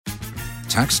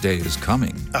Tax day is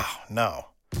coming. Oh, no.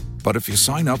 But if you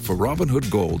sign up for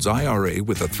Robinhood Gold's IRA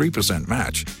with a 3%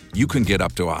 match, you can get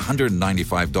up to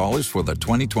 $195 for the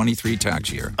 2023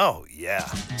 tax year. Oh, yeah.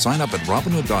 Sign up at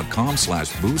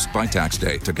Robinhood.com/boost by tax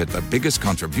day to get the biggest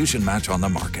contribution match on the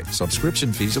market.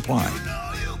 Subscription fees apply.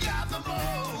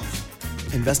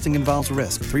 Investing involves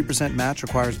risk. 3% match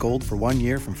requires gold for 1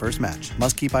 year from first match.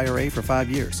 Must keep IRA for 5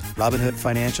 years. Robinhood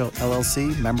Financial,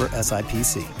 LLC, member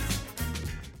SIPC.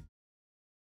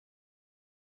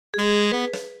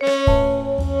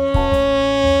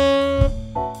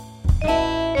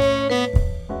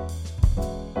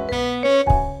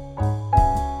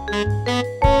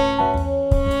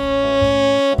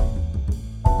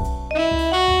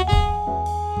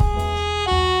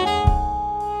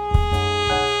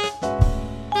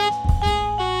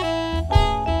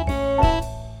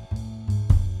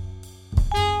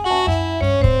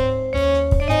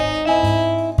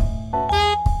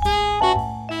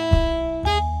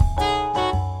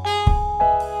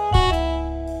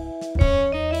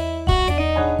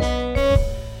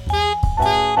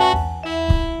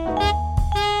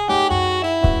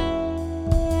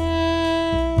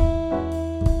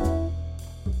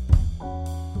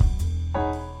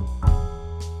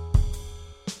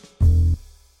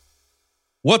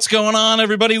 What's going on,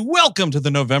 everybody? Welcome to the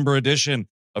November edition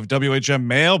of WHM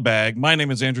Mail Bag. My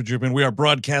name is Andrew Jubin. We are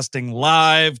broadcasting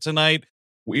live tonight.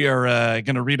 We are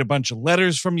going to read a bunch of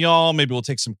letters from y'all. Maybe we'll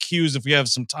take some cues if we have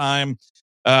some time.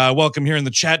 Welcome here in the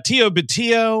chat. Tio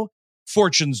Batio,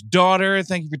 Fortune's daughter.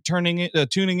 Thank you for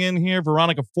tuning in here.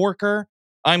 Veronica Forker.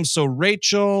 I'm So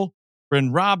Rachel.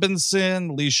 Bryn Robinson.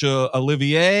 Alicia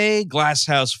Olivier.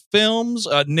 Glasshouse Films.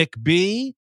 Nick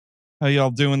B. How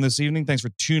y'all doing this evening? Thanks for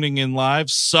tuning in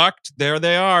live. Sucked. There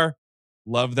they are.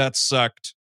 Love that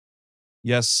sucked.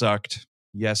 Yes, sucked.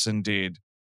 Yes, indeed.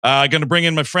 Going to bring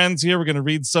in my friends here. We're going to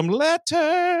read some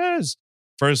letters.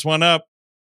 First one up.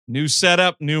 New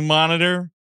setup, new monitor.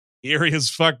 Eerie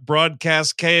as fuck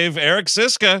broadcast cave. Eric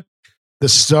Siska. The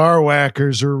Star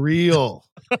Whackers are real.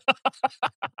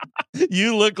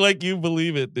 You look like you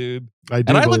believe it, dude. I do.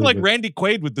 And I look like it. Randy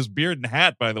Quaid with this beard and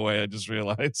hat, by the way. I just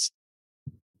realized.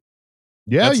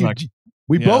 Yeah,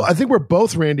 both. I think we're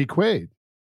both Randy Quaid.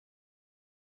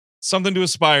 Something to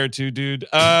aspire to, dude.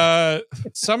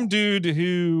 Some dude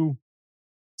who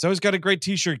has always got a great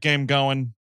t-shirt game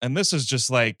going, and this is just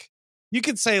like, you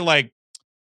could say like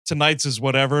tonight's is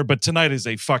whatever, but tonight is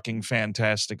a fucking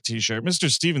fantastic t-shirt, Mr.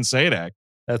 Steven Sadak.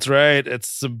 That's right. It's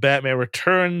some Batman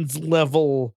Returns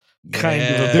level kind of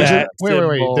a There's bat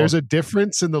wait. There's a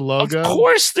difference in the logo. Of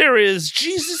course there is.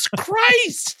 Jesus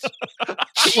Christ.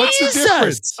 What's the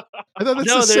difference? I thought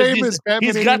it's the same as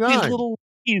Batman. He's got 89. these little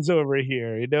keys over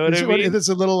here. You know what I mean? It's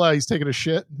a little, he's taking a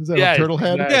shit. Is that a turtle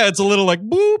head? Yeah, it's a little like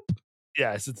boop.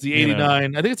 Yes, it's the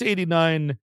 89. I think it's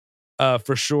 89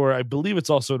 for sure. I believe it's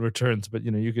also in Returns, but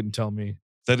you can tell me.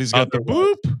 That he's got the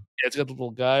boop. Yeah, it's got the little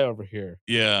guy over here.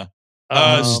 Yeah.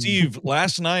 Steve,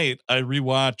 last night I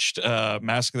rewatched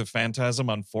Mask of the Phantasm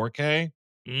on 4K.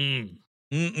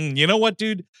 You know what,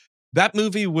 dude? That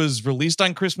movie was released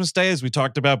on Christmas Day, as we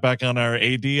talked about back on our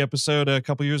AD episode a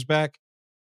couple years back.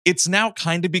 It's now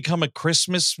kind of become a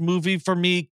Christmas movie for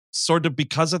me, sort of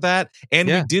because of that. And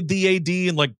we did the AD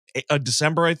in like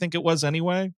December, I think it was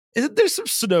anyway. There's some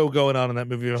snow going on in that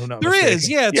movie. If I'm not there mistaken. is,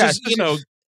 yeah. It's just,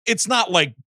 it's not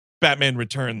like Batman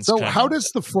Returns. So how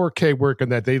does the 4K work on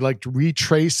that? They like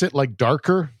retrace it like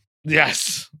darker?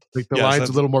 Yes. Like the line's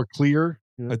a little more clear?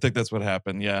 I think that's what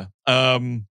happened, yeah.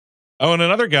 And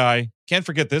another guy, can't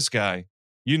forget this guy.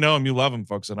 You know him, you love him,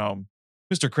 folks at home.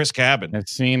 Mr. Chris Cabin. As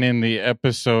seen in the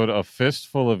episode A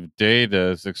Fistful of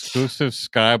Data's exclusive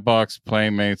Skybox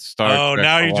Playmates Star Trek. Oh,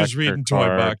 now you're just collector reading toy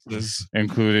card boxes.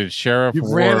 Included Sheriff You've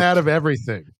Worf ran out of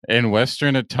everything. in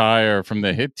Western attire from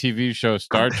the hit TV show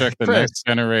Star Trek The Chris, Next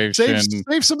Generation.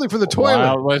 Save something for the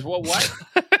toilet. What?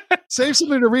 Save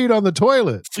something to read on the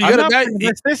toilet. So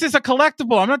this is a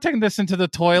collectible. I'm not taking this into the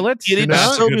toilet. You didn't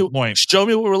That's show a me, good point. show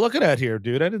me what we're looking at here,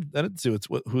 dude. I didn't see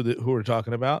who we're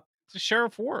talking about. It's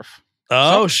Sheriff Worf.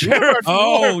 Oh, Sheriff.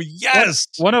 Oh, yes.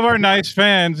 One of our nice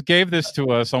fans gave this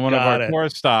to us on one of our Got it. tour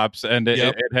stops, and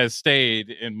it has stayed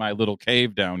in my little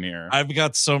cave down here. I've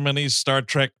got so many Star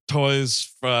Trek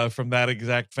toys from that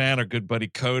exact fan, our good buddy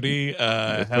Cody.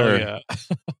 Hell sir.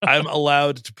 yeah. I'm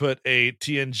allowed to put a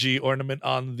TNG ornament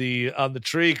on the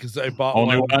tree because I bought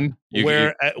Only one?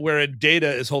 where Data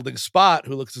is holding Spot,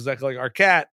 who looks exactly like our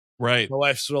cat. Right. My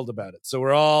wife's thrilled about it, so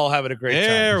we're all having a great time.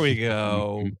 There we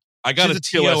go. I got She's a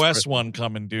a TOS TOS person. one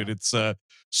coming, dude. It's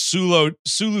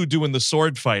Sulu doing the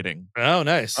sword fighting. Oh,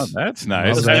 nice. Oh, that's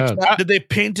nice. Love that. Did they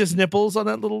paint his nipples on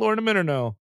that little ornament or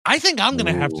no? I think I'm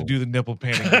going to have to do the nipple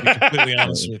painting, to be completely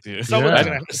honest with you.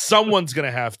 Someone's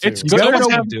gonna have to. It's good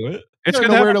to do it. It's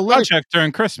going to have a project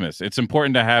during Christmas. It's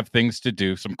important to have things to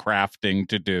do, some crafting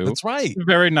to do. That's right. It's a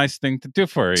very nice thing to do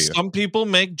for you. Some people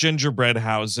make gingerbread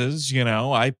houses.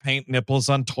 I paint nipples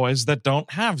on toys that don't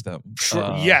have them.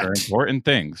 Yet. Very important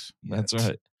things. That's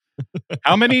right.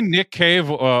 How many Nick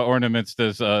Cave ornaments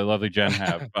does lovely Jen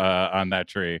have on that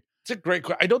tree? It's a great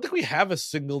question. I don't think we have a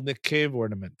single Nick Cave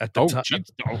ornament at the time.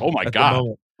 Oh my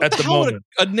God. At the moment.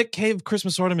 Would a Nick Cave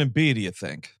Christmas ornament be, do you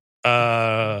think?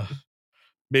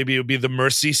 Maybe it would be the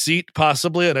mercy seat,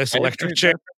 possibly a nice electric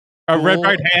chair. A red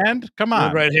right hand? Come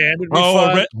on. Red right hand would be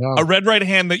fun. A red right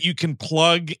hand that you can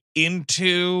plug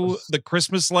into the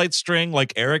Christmas light string,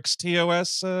 like Eric's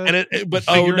TOS. But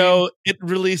it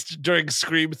released during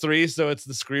Scream 3, so it's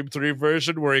the Scream 3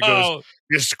 version where he goes,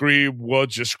 "You scream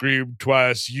once, you scream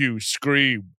twice, you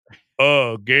scream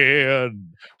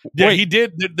again." Yeah, Wait. he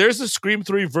did. There's a Scream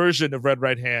 3 version of Red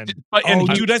Right Hand.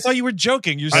 Dude, I thought you were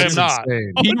joking. I am not.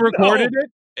 He recorded it?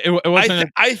 It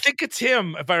wasn't. I think it's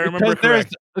him, if I remember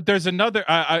correctly. There's another.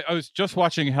 I was just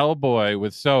watching Hellboy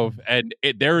with Soph, and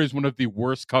there is one of the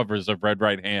worst covers of Red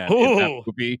Right Hand in that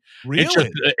movie.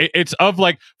 Really? It's of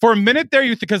like for a minute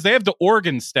there, because they have the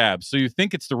organ stabs, so you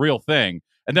think it's the real thing,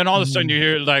 and then all of a sudden you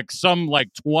hear like some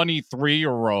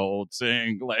 23-year-old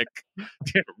saying like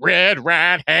 "Red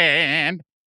Right Hand."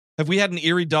 Have we had an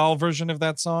Eerie Doll version of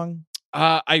that song?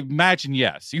 I imagine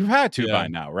yes. You had to by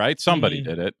now, right? Somebody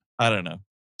did it. I don't know.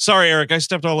 Sorry, Eric. I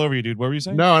stepped all over you, dude. What were you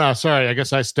saying? No, sorry. I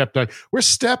guess I stepped on. We're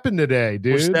stepping today,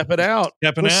 dude. We're stepping out.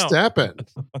 Stepping out. Stepping.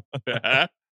 That's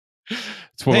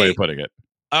one way of putting it.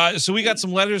 So we got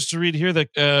some letters to read here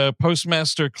that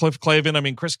Postmaster Cliff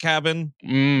Clavin, Chris Cabin,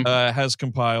 has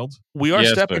compiled. We are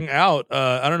stepping out.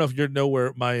 I don't know if you know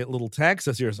where my little tag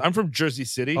says here. I'm from Jersey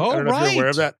City. I don't know if you're aware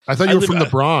of that. I thought you were from the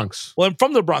Bronx. Well, I'm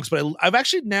from the Bronx, but I've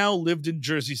actually now lived in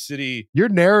Jersey City. Your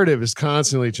narrative is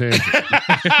constantly changing.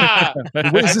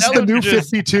 Is this the new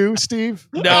 52, Steve?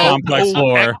 No. Complex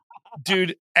lore.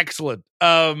 Dude, excellent.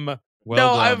 Well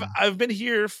done. I've been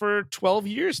here for 12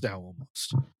 years now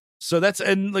almost. So that's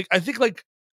I think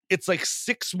it's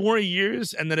 6 more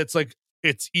years, and then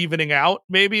it's evening out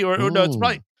maybe, or no, it's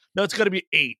probably it's got to be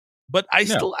 8. But I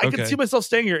can see myself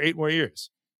staying here 8 more years.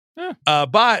 Yeah.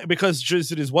 Because Jersey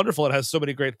City is wonderful, it has so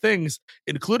many great things,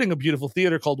 including a beautiful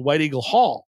theater called White Eagle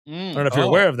Hall. I don't know if you're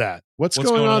aware of that. What's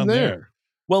going on there?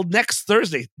 Well, next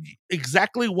Thursday,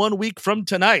 exactly 1 week from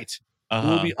tonight,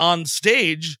 we'll be on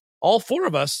stage, all 4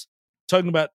 of us, talking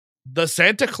about the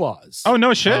Santa Claus. Oh,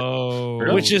 no shit.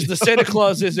 Oh. Which is the Santa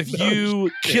Claus is if you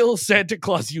kill Santa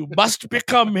Claus, you must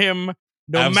become him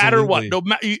no matter what.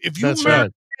 If you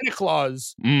murder Santa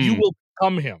Claus, you will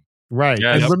become him. Right.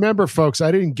 Yes. And remember, folks,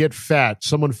 I didn't get fat.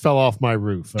 Someone fell off my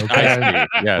roof. Okay.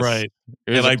 Yes. Right.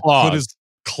 And I put his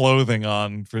clothing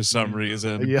on for some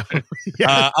reason. Yeah.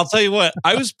 I'll tell you what,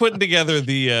 I was putting together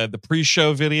the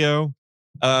pre-show video,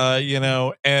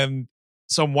 and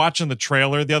so I'm watching the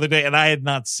trailer the other day, and I had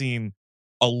not seen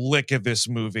a lick of this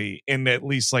movie in at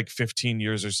least 15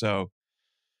 years or so.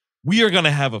 We are going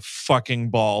to have a fucking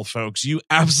ball, folks. You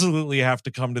absolutely have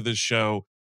to come to this show.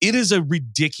 It is a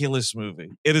ridiculous movie.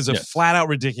 It is a flat out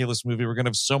ridiculous movie. We're going to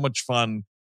have so much fun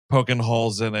poking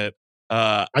holes in it.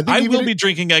 I will be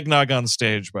drinking eggnog on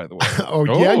stage, by the way.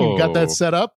 Yeah, you got that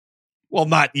set up? Well,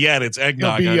 not yet. It's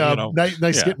eggnog. It'll be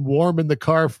nice getting warm in the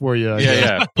car for you.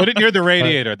 Yeah. Put it near the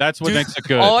radiator. That's what makes it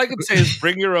good. All I can say is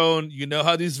bring your own. You know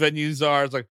how these venues are.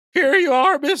 It's here you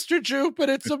are, Mr. Jupe,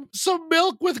 and it's some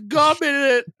milk with gum in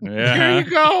it. Yeah. Here you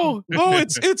go. Oh,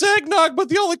 it's eggnog, but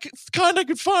the only kind I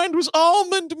could find was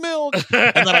almond milk.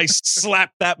 And then I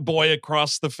slapped that boy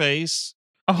across the face.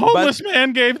 A homeless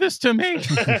man gave this to me.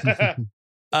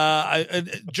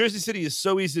 Jersey City is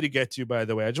so easy to get to, by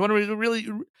the way. I just want to really,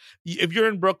 if you're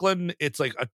in Brooklyn, it's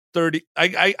a 30.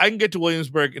 I can get to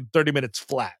Williamsburg in 30 minutes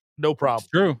flat, no problem. It's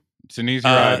true. It's an easy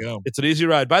ride. It's an easy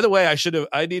ride. By the way,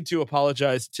 I need to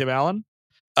apologize to Tim Allen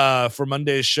for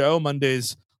Monday's show,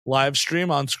 Monday's live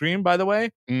stream on Scream. By the way,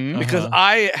 because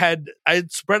I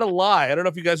had spread a lie. I don't know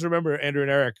if you guys remember Andrew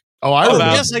and Eric. Oh, I remember.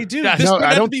 Yes, I do. This turned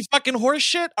out to be fucking horse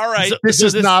shit. All right.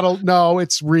 No,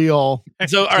 it's real.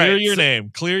 So, all Clear right. your name.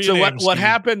 Clear your so name. So what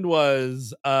happened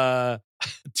was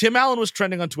Tim Allen was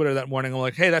trending on Twitter that morning. I'm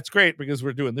like, hey, that's great because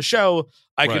we're doing the show.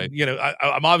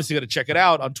 I'm obviously going to check it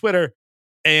out on Twitter.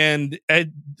 And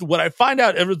when I find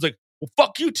out, everyone's like, well,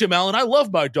 fuck you, Tim Allen. I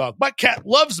love my dog. My cat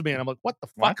loves me. And I'm like, what the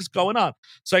fuck is going on?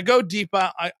 So I go deep.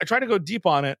 I try to go deep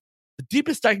on it. The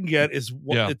deepest I can get is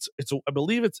I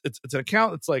believe it's an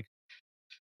account. It's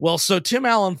so Tim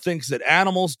Allen thinks that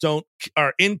animals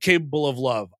are incapable of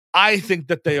love. I think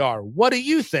that they are. What do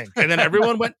you think? And then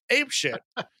everyone went apeshit.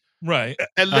 Right.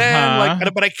 And then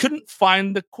but I couldn't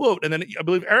find the quote. And then I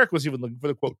believe Eric was even looking for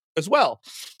the quote as well.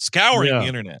 Scouring the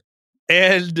internet.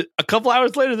 And a couple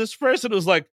hours later, this person was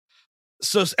like,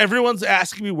 so everyone's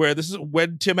asking me where this is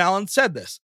when Tim Allen said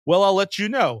this. Well, I'll let you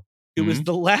know. It was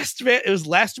the last man. It was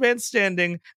Last Man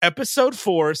Standing, episode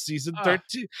 4, season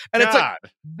 13. And it's like,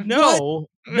 no,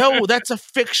 that's a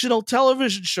fictional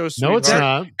television show. No, it's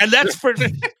not. And that's for.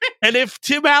 And if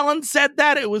Tim Allen said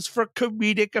that, it was for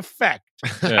comedic effect.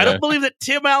 Yeah. I don't believe that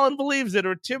Tim Allen believes it,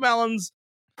 or Tim Allen's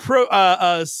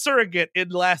surrogate in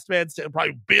Last Man Standing,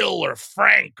 probably Bill or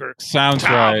Frank or sounds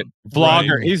Tom. right.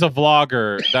 Vlogger. Right. He's a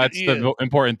vlogger. That's He the is.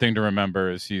 important thing to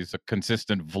remember is he's a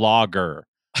consistent vlogger.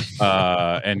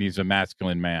 And he's a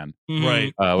masculine man. Right.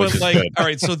 Which But is like, good. all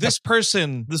right, so this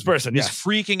person This was person, yes.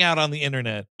 freaking out on the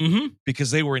internet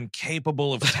because they were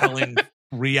incapable of telling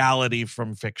reality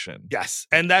from fiction. Yes.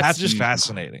 And that's just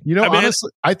fascinating. You know, I mean,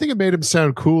 honestly, I think it made him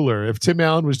sound cooler if Tim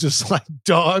Allen was just like,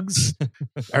 dogs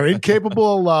are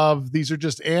incapable of love. These are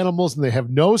just animals and they have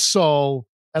no soul.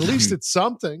 At least it's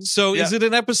something. So is it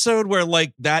an episode where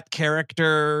like that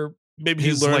character, maybe he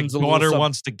his learns like a little daughter something.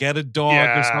 wants to get a dog or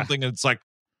Yeah. something, and it's like,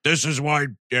 this is why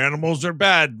animals are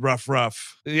bad,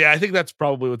 rough. Yeah, I think that's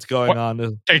probably what's going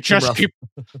on. They just keep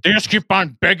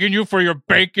on begging you for your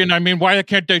bacon. I mean, why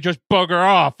can't they just bugger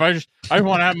off? I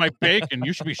want to have my bacon.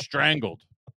 You should be strangled.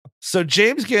 So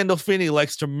James Gandolfini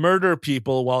likes to murder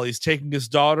people while he's taking his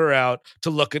daughter out to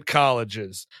look at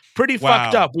colleges. Pretty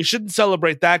fucked Wow. up. We shouldn't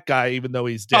celebrate that guy, even though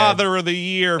he's dead. Father of the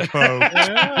year, folks.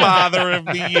 Father of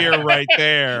the year right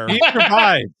there. He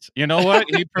provides. You know what?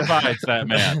 He provides, that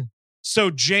man.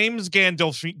 So James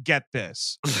Gandolfini, get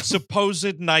this,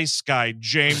 supposed nice guy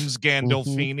James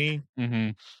Gandolfini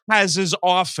has his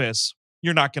office,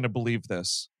 you're not going to believe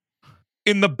this,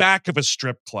 in the back of a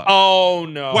strip club. Oh,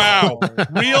 no. Wow.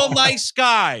 Real nice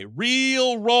guy.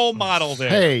 Real role model there.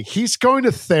 Hey, he's going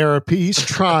to therapy. He's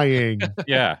trying.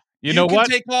 Yeah. You You know can what?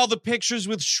 take all the pictures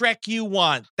with Shrek you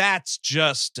want. That's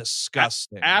just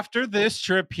disgusting. After this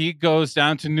trip, he goes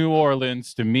down to New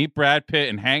Orleans to meet Brad Pitt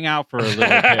and hang out for a little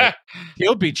bit.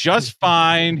 He'll be just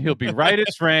fine. He'll be right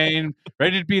as rain,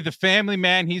 ready to be the family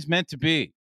man he's meant to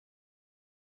be.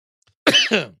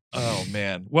 Oh,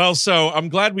 man. Well, so I'm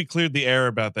glad we cleared the air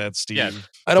about that, Steve. Yeah.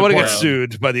 I don't want to get Wow.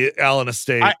 sued by the Allen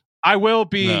estate. I will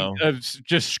be No.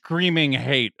 just screaming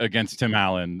hate against Tim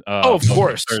Allen. Of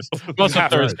course. Most of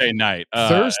Have Thursday night.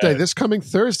 Thursday, this coming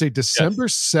Thursday, December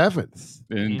 7th.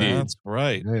 Indeed. That's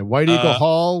right. Hey, White Eagle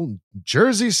Hall,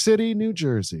 Jersey City, New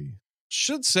Jersey.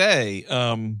 Should say,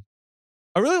 I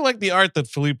really like the art that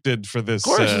Philippe did for this Of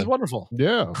course, it's wonderful.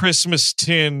 Yeah. Christmas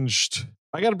tinged.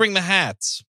 I got to bring the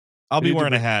hats. I'll You be need to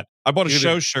wearing a bring- hat. I bought a you need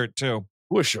show to- shirt too.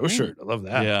 Ooh, a show shirt. I love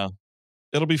that. Yeah.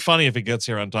 It'll be funny if it gets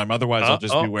here on time. Otherwise, I'll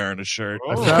just be wearing a shirt.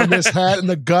 I found this hat in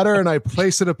the gutter and I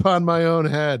placed it upon my own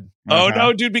head. Oh,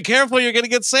 no, dude, be careful. You're going to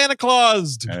get Santa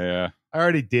Claused. Yeah. I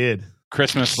already did.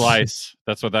 Christmas slice.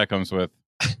 That's what that comes with.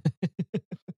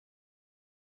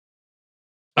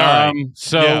 All right.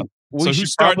 So Yeah. we So should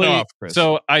who's starting probably- off, Chris?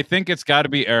 So I think it's got to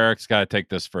be Eric's got to take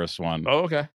this first one. Oh,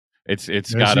 okay. It's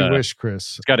As got you a wish,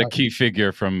 Chris. it's got a key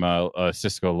figure from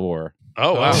Cisco Lore.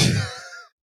 Oh, wow.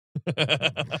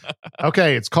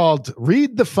 Okay, it's called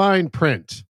Read the Fine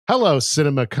Print. Hello,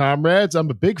 cinema comrades.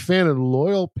 I'm a big fan and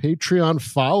loyal Patreon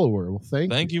follower. Well,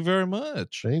 Thank you very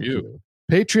much. Thank you.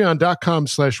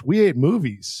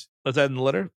 Patreon.com/we8movies. Let's add in the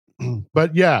letter.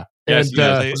 But yeah. Yes, and,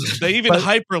 yes. They even but-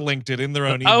 hyperlinked it in their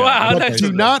own email. Oh, wow. but nice.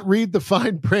 do not read the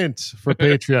fine print for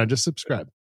Patreon. Just subscribe.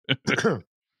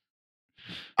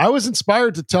 I was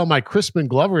inspired to tell my Crispin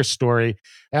Glover story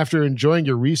after enjoying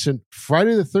your recent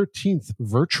Friday the 13th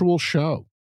virtual show.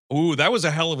 Ooh, that was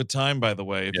a hell of a time, by the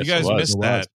way. If Yes, you guys it was. missed It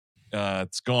that,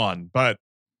 it's gone. But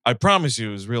I promise you,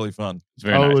 it was really fun. It's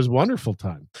very It nice. was a wonderful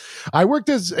time. I worked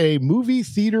as a movie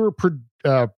theater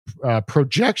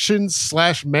projections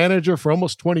 / manager for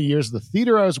almost 20 years. The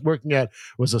theater I was working at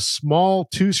was a small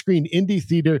 2-screen indie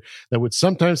theater that would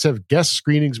sometimes have guest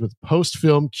screenings with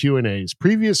post-film Q&As.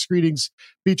 Previous screenings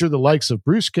featured the likes of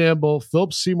Bruce Campbell,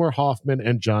 Philip Seymour Hoffman,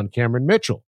 and John Cameron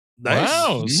Mitchell. Nice.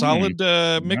 Wow, Mm. solid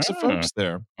mix of Yeah. folks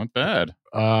there. Not bad.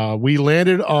 We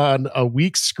landed on a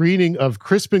week's screening of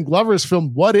Crispin Glover's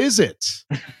film, What Is It?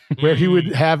 Where he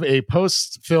would have a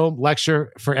post-film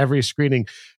lecture for every screening.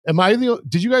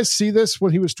 Did you guys see this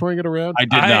when he was touring it around? I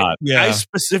did not. Yeah. I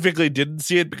specifically didn't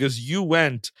see it because you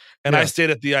went and I Yeah. stayed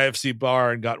at the IFC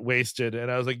bar and got wasted.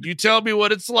 And I was like, you tell me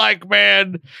what it's like,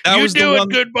 man. That You was the do it one-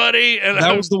 good, buddy. And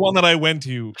That was the one that I went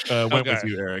with Okay.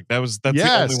 you, Eric. That's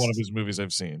Yes. the only one of his movies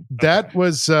I've seen. That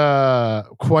was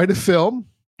quite a film.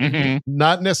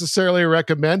 Not necessarily a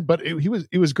recommend, but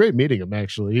it was great meeting him.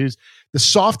 Actually, he was the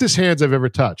softest hands I've ever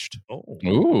touched.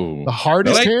 Ooh. The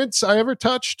hardest hands I ever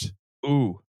touched.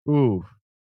 Ooh.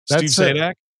 That's Steve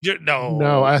Sadak?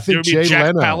 No, I think Jay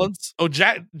Jack Leno. Palance? Oh,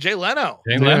 Jay Leno.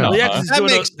 Jay Leno. Yeah, 'cause he's That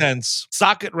doing makes sense.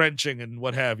 socket wrenching and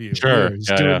what have you. Sure. He's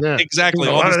Yeah, doing that. Exactly.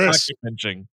 Doing All a lot the of this. socket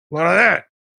wrenching. A lot of that.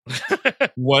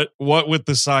 What with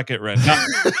the socket wrench?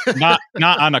 not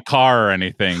on a car or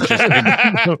anything, just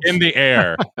in the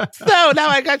air. So now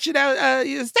I got you now.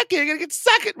 You're stuck here. You're going to get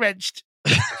socket wrenched.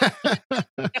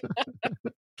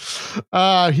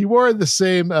 He wore the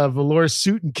same velour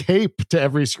suit and cape to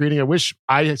every screening. I wish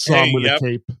I saw him with a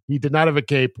cape. He did not have a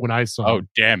cape when I saw him. Oh,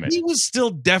 damn it. He was still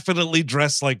definitely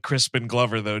dressed like Crispin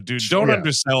Glover, though, dude. Don't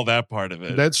undersell that part of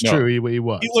it. That's true. He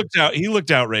was. He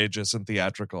looked outrageous and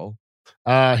theatrical.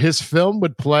 His film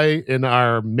would play in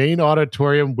our main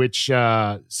auditorium, which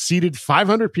seated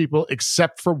 500 people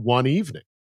except for one evening.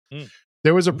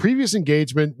 There was a previous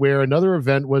engagement where another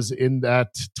event was in that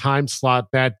time slot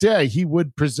that day. He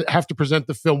would have to present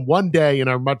the film one day in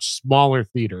our much smaller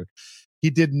theater.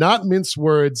 He did not mince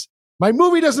words. My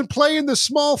movie doesn't play in the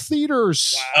small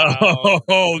theaters. Wow.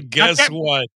 Oh, guess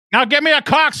what? Now get me a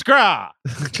cockscraw.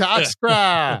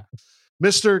 Cockscraw.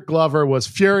 Mr. Glover was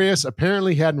furious.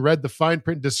 Apparently, he hadn't read the fine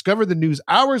print, discovered the news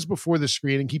hours before the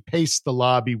screening. He paced the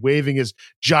lobby, waving his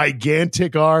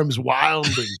gigantic arms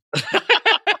wildly.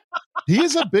 He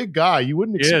is a big guy. You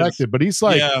wouldn't expect it, but he's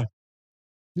like,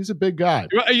 he's a big guy.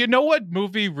 You know what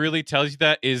movie really tells you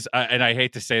that is, and I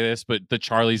hate to say this, but the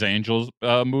Charlie's Angels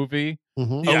movie.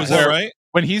 Mm-hmm. Oh, is that right?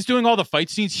 When he's doing all the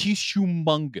fight scenes, he's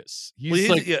humongous. He's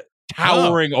Well, like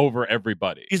towering over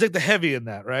everybody. He's like the heavy in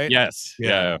that, right? Yes.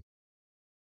 Yeah.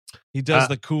 He does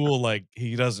the cool, like,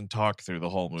 he doesn't talk through the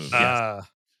whole movie. And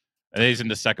he's in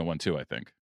the second one, too, I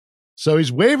think. So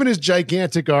he's waving his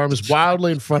gigantic arms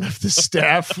wildly in front of the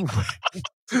staff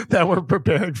that were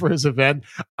preparing for his event.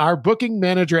 Our booking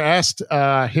manager asked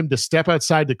him to step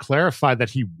outside to clarify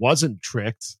that he wasn't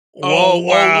tricked. Oh,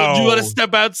 wow. Do you want to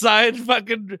step outside,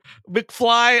 fucking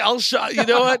McFly? I'll show you.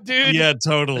 Know what, dude? Yeah,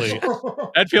 totally.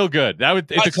 That'd feel good. That would,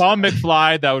 to call him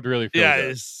McFly, that would really feel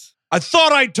good. I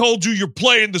thought I told you you're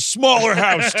playing the smaller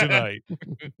house tonight.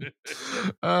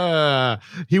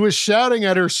 He was shouting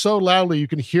at her so loudly you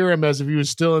can hear him as if he was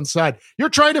still inside. You're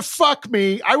trying to fuck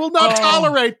me. I will not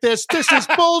tolerate this. This is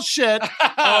bullshit.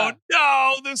 Oh,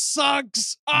 no. This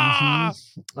sucks.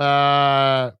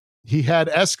 He had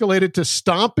escalated to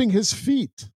stomping his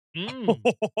feet and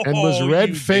was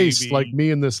red-faced like me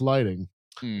in this lighting.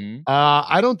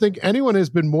 I don't think anyone has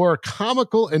been more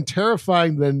comical and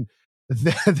terrifying than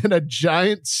a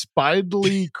giant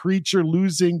spindly creature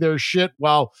losing their shit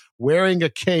while wearing a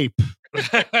cape.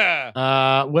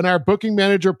 When our booking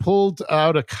manager pulled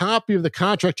out a copy of the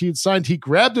contract he had signed, he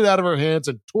grabbed it out of her hands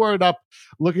and tore it up,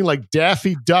 looking like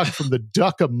Daffy Duck from the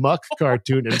Duck Amuck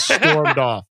cartoon, and stormed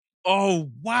off. Oh,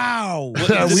 wow.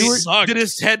 Did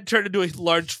his head turn into a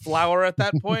large flower at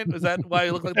that point? Is that why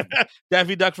he looked like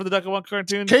Daffy Duck from the Duck and One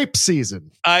cartoon? Cape season.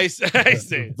 I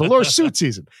see. Velour suit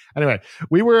season. Anyway,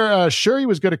 we were sure he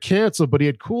was going to cancel, but he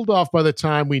had cooled off by the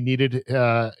time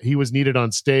he was needed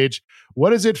on stage.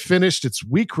 What is it finished? It's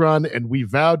week run, and we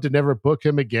vowed to never book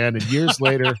him again. And years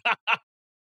later,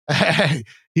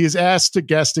 he is asked to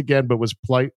guest again, but was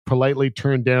politely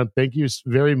turned down. Thank you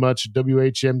very much,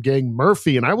 WHM gang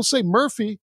Murphy. And I will say,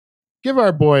 Murphy, give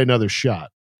our boy another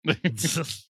shot.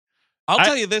 I'll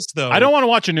tell you this, though. I don't want to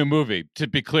watch a new movie, to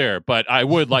be clear, but I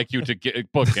would like you to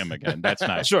book him again. That's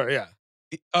nice. Sure, yeah.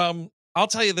 I'll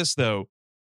tell you this, though.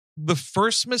 The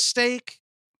first mistake,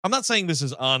 I'm not saying this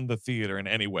is on the theater in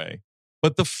any way,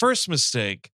 but the first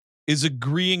mistake is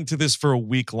agreeing to this for a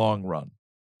week-long run.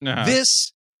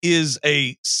 This is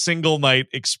a single night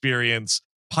experience,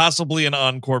 possibly an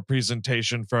encore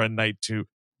presentation for a night two.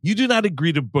 You do not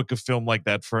agree to book a film like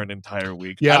that for an entire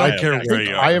week. Yeah, I don't care where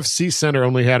you are. IFC Center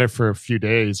only had it for a few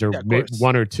days or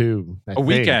one or two. A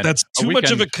weekend. That's too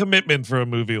much of a commitment for a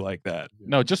movie like that.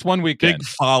 No, just one weekend. Big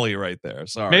folly right there.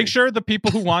 Sorry. Make sure the people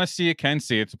who want to see it can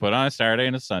see it, to put on a Saturday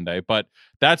and a Sunday, but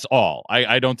that's all.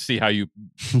 I don't see how you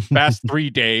fast 3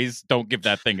 days don't give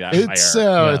that thing that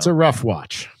higher. It's a rough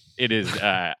watch. It is.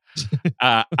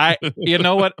 You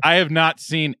know what? I have not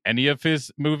seen any of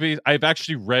his movies. I've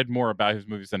actually read more about his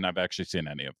movies than I've actually seen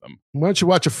any of them. Why don't you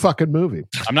watch a fucking movie?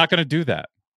 I'm not going to do that.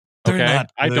 They're okay,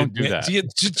 not I good. don't do that.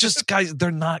 Just guys,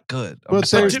 they're not good. But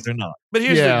They're not. But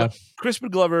here's the thing. Crispin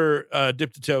Glover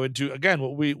dipped a toe into, again,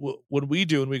 what we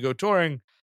do when we go touring.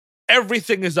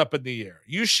 Everything is up in the air.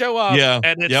 You show up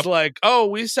and it's like, oh,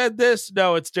 we said this.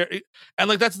 No, it's and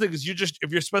like that's the thing is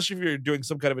especially if you're doing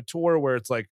some kind of a tour where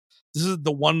it's like this is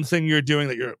the one thing you're doing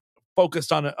that you're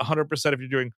focused on it 100%. If you're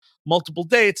doing multiple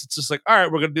dates, it's just like, all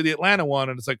right, we're going to do the Atlanta one.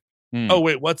 And it's like, oh,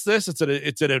 wait, what's this? It's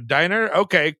at a diner?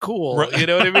 Okay, cool. Right. You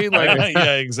know what I mean? Like,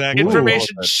 yeah, exactly.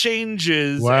 information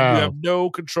changes Wow. and you have no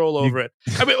control over it.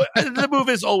 I mean, the move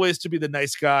is always to be the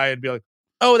nice guy and be like,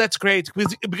 oh, that's great.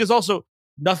 Because also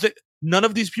none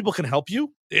of these people can help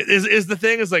you is the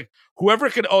thing. Is like, whoever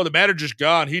can, oh, the manager's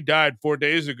gone. He died 4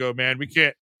 days ago, man. We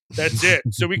can't, that's it.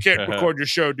 So we can't record your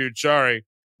show, dude. Sorry.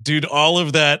 Dude, all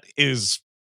of that is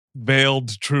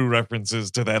veiled true references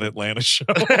to that Atlanta show.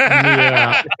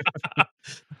 Yeah.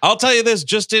 I'll tell you this,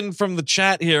 just in from the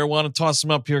chat here. I want to toss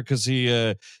him up here because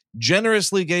he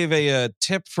generously gave a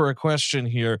tip for a question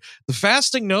here. The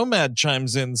Fasting Nomad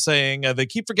chimes in saying they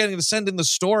keep forgetting to send in the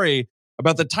story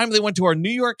about the time they went to our New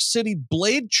York City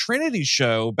Blade Trinity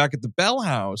show back at the Bell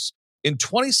House in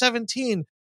 2017.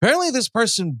 Apparently, this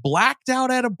person blacked out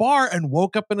at a bar and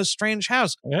woke up in a strange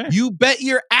house. Yeah. You bet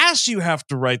your ass you have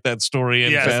to write that story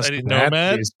in Fasting Nomad.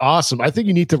 That is awesome. I think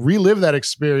you need to relive that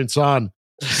experience on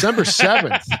December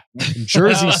 7th in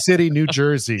Jersey City, New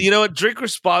Jersey. You know what? Drink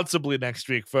responsibly next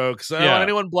week, folks. I don't want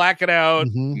anyone blacking out.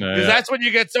 Because that's when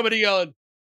you get somebody yelling,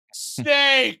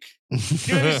 steak! Do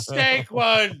the steak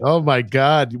one. Oh my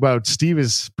God. Wow, Steve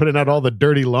is putting out all the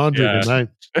dirty laundry tonight.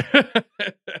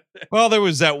 Well, there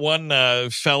was that one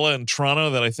fella in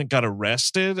Toronto that I think got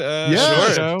arrested.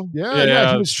 Yeah,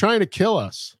 he was trying to kill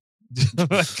us.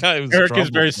 That guy was Eric is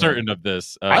very certain of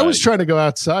this. I was trying to go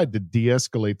outside to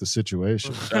de-escalate the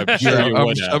situation.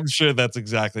 I'm sure that's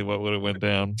exactly what would have went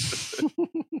down.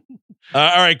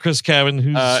 All right, Chris Cabin,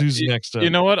 who's next up? You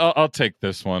know what? I'll take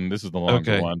this one. This is the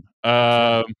longer one.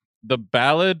 The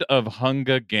Ballad of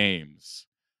Hunger Games.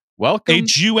 Welcome.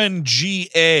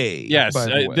 HUNGA. Yes,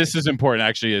 this is important,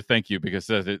 actually. Thank you, because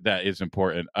that is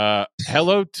important.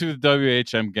 Hello to the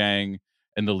WHM gang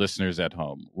and the listeners at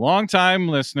home. Longtime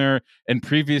listener and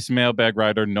previous mailbag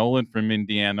writer Nolan from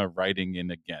Indiana writing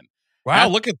in again. Wow,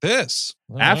 look at this.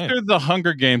 After the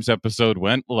Hunger Games episode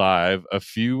went live, a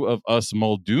few of us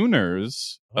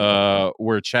Muldooners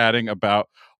were chatting about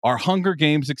our Hunger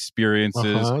Games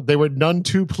experiences. They were none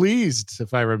too pleased,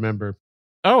 if I remember.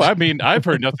 Oh, I mean, I've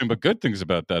heard nothing but good things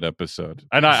about that episode.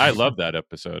 And I love that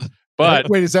episode. But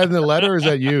wait, is that in the letter or is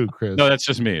that you, Chris? No, that's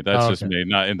just me. That's just me.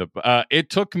 Not in the. It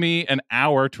took me an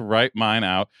hour to write mine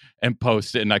out and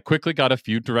post it, and I quickly got a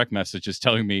few direct messages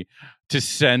telling me to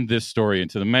send this story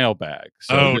into the mailbag.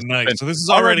 So nice. So this is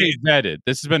already vetted.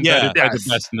 This has been vetted by the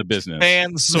best in the business.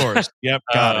 Fan source. Yep,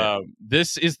 got it.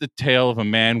 This is the tale of a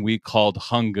man we called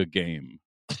Hunger Game,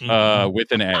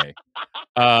 with an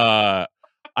A.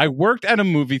 I worked at a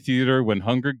movie theater when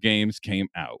Hunger Games came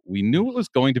out. We knew it was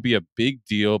going to be a big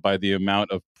deal by the amount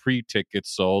of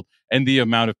pre-tickets sold and the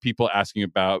amount of people asking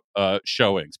about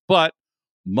showings. But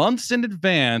months in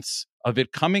advance of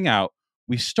it coming out,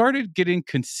 we started getting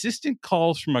consistent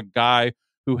calls from a guy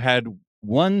who had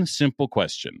one simple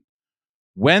question.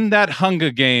 When that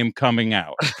Hunger Game coming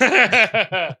out?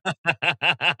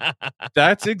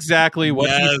 That's exactly what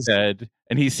he said.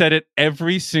 And he said it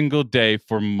every single day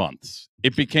for months.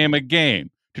 It became a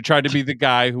game to try to be the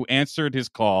guy who answered his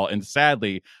call. And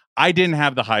sadly, I didn't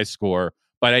have the high score,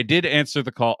 but I did answer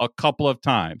the call a couple of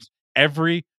times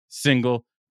every single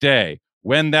day.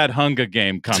 When that Hunger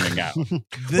Game coming out?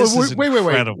 This is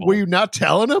incredible. Wait. Were you not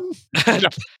telling him?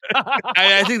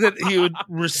 I think that he would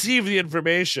receive the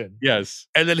information. Yes.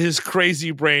 And then his crazy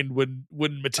brain wouldn't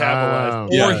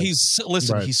metabolize. Or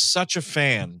he's such a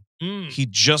fan. He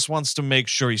just wants to make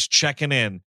sure he's checking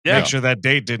in. Make sure that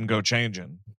date didn't go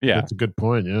changing. Yeah. That's a good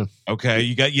point. Yeah. Okay.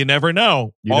 You never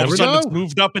know. All of a sudden it's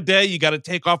moved up a day. You got to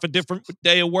take off a different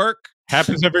day of work.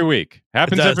 Happens every week.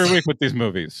 Happens every week with these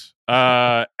movies.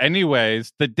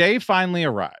 Anyways, the day finally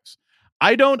arrives.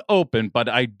 I don't open, but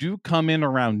I do come in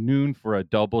around noon for a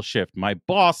double shift. My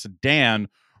boss, Dan,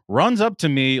 runs up to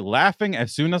me laughing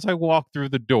as soon as I walk through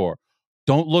the door.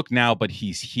 Don't look now, but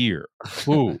he's here.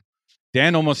 Ooh.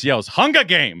 Dan almost yells, Hunger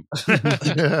Game!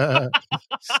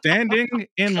 Standing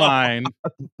in line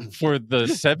for the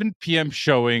 7 p.m.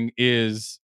 showing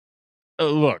is,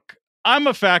 look, I'm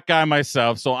a fat guy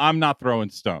myself, so I'm not throwing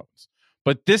stones.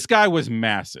 But this guy was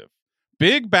massive.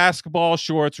 Big basketball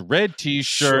shorts, red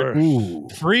t-shirt,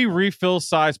 free refill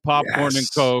size popcorn and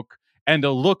Coke, and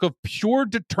a look of pure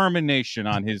determination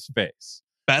on his face.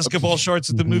 Basketball shorts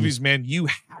at the movies, man, you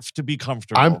have to be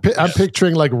comfortable. I'm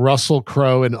picturing like Russell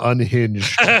Crowe in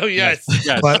Unhinged. Oh, yes.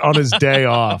 But on his day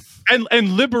off. And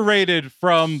liberated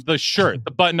from the shirt,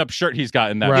 the button-up shirt he's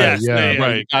got in that.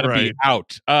 Right, Gotta be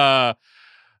out.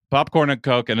 Popcorn and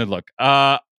Coke, and then look,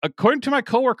 according to my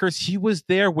coworkers, he was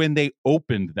there when they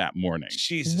opened that morning.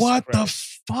 Jesus What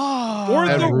Christ. the fuck?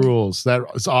 That rules. That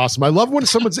is awesome. I love when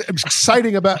someone's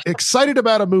excited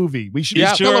about a movie. We should be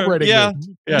celebrating. Yeah,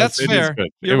 it. that's it is fair. good.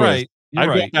 You're right. You're I'd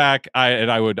go right. back.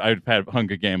 I'd have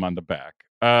Hunger Game on the back.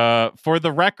 For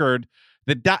the record,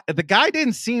 the guy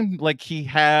didn't seem like he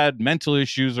had mental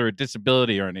issues or a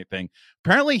disability or anything.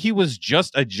 Apparently, he was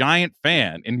just a giant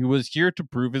fan, and he was here to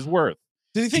prove his worth.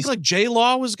 Did he think like J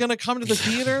Law was going to come to the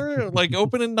theater like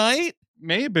opening night?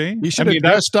 Maybe He should have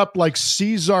dressed up like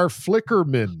Caesar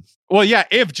Flickerman. Well, yeah.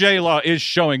 If J Law is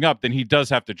showing up, then he does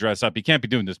have to dress up. He can't be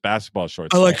doing this basketball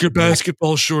shorts. I like your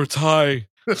basketball shorts. Hi.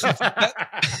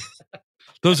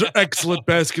 Those are excellent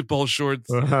basketball shorts.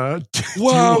 Wow,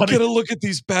 get a look at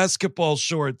these basketball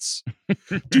shorts.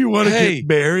 Do you want to get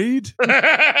married?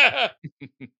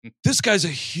 This guy's a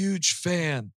huge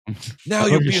fan. Now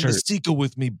you'll be in the sequel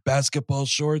with me, basketball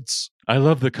shorts. I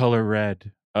love the color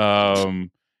red.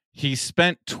 He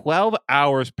spent 12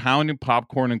 hours pounding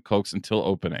popcorn and Cokes until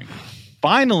opening.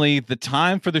 Finally, the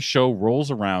time for the show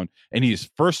rolls around, and he is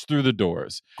first through the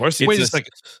doors. Of course, Wait a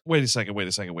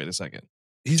second.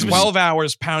 He's 12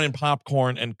 hours pounding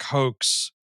popcorn and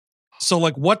Cokes. So,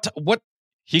 like, what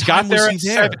he time got there was he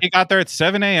there? He got there at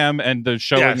 7 a.m. and the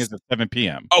showing is at 7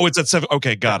 p.m. Oh, it's at 7.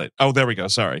 Okay, got it. Oh, there we go.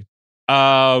 Sorry.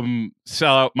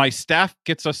 So my staff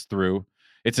gets us through.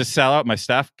 It's a sellout. My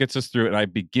staff gets us through, and I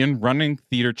begin running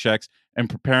theater checks and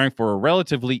preparing for a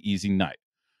relatively easy night.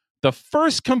 The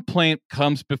first complaint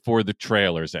comes before the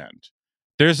trailers end.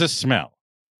 There's a smell.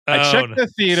 I check the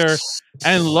theater,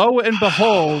 and lo and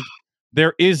behold,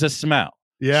 there is a smell.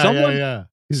 Yeah.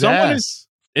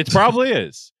 It probably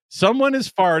is. Someone is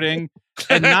farting,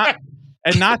 and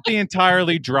not the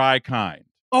entirely dry kind.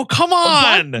 Oh, come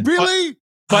on! Really?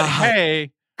 But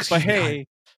hey,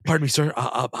 pardon me, sir.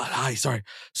 Hi, sorry.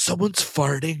 Someone's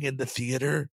farting in the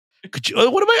theater. Could you?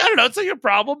 What am I? I don't know. It's not your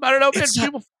problem. I don't know.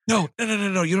 No.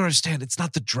 You don't understand. It's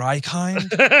not the dry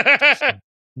kind.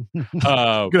 You're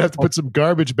gonna have to put some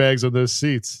garbage bags on those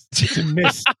seats. It's a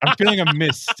mist. I'm feeling a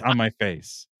mist on my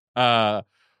face. But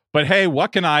hey,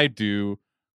 what can I do?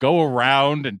 Go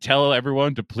around and tell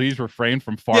everyone to please refrain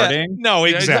from farting? Yeah, no,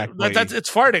 exactly.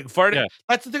 It's farting. Farting. Yeah.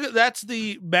 That's the thing. That's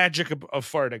the magic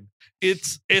of farting.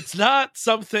 It's not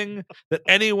something that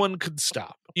anyone could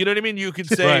stop. You know what I mean? You could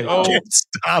say, You can't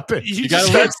stop it.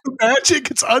 That's the magic.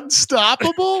 It's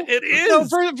unstoppable. It is.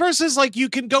 No, versus like you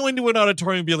can go into an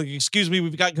auditorium and be like, excuse me,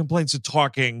 we've got complaints of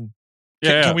talking.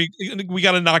 Can we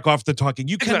got to knock off the talking.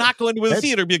 You cannot go into a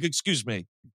theater and be like, excuse me.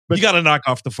 But you got to knock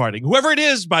off the farting. Whoever it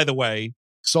is, by the way.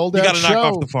 Sold out. You got to knock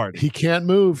off the fart. He can't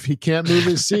move. He can't move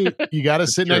his seat. You got to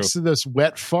sit next to this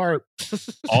wet fart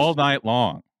all night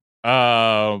long.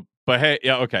 But hey,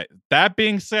 yeah, okay. That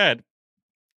being said,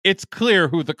 it's clear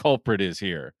who the culprit is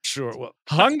here. Sure. Well,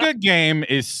 Hunger Game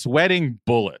is sweating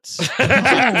bullets.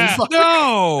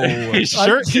 No. His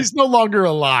shirt he's no longer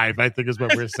alive, I think is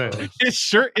what we're saying. His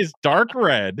shirt is dark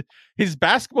red. His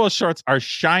basketball shorts are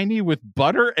shiny with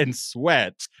butter and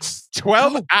sweat.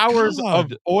 12 hours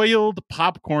of oiled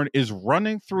popcorn is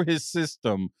running through his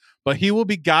system, but he will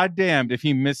be goddamned if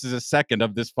he misses a second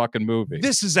of this fucking movie.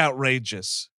 This is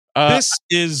outrageous.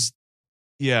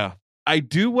 Yeah. I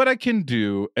do what I can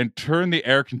do and turn the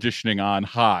air conditioning on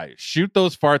high. Shoot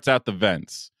those farts out the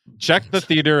vents. Check the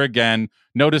theater again.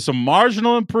 Notice a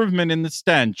marginal improvement in the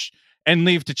stench and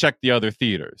leave to check the other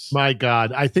theaters. My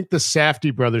God, I think the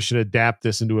Safdie brothers should adapt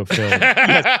this into a film.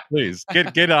 Yes, please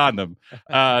get on them.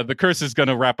 The curse is going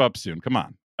to wrap up soon. Come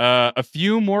on. A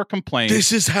few more complaints.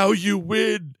 This is how you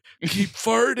win. Keep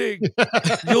farting.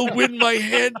 You'll win my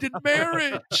hand in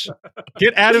marriage.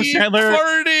 Get Adam Keep Sandler.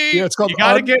 Farting. Yeah, it's called. You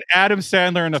got to get Adam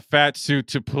Sandler in a fat suit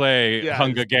to play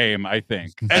Hunger Game, I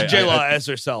think. And J-Law as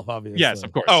herself, obviously. Yes,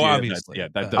 of course. Oh, obviously.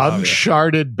 That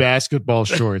Uncharted Basketball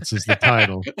Shorts is the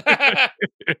title.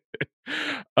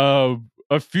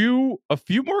 A few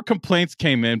more complaints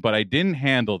came in, but I didn't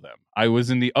handle them. I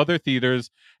was in the other theaters,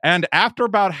 and after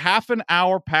about half an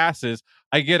hour passes,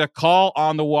 I get a call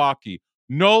on the walkie.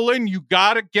 Nolan, you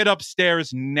gotta get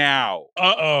upstairs now.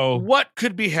 Uh-oh. What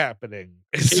could be happening?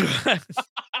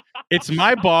 It's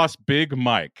my boss, Big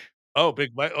Mike. Oh,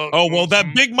 Big Mike. Oh, well,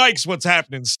 that Big Mike's what's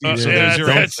happening, Steve. So there's your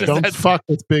answer. Don't fuck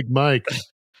with Big Mike.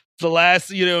 The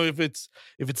last, if it's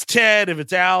Ted, if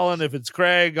it's Alan, if it's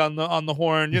Craig on the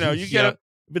horn, you get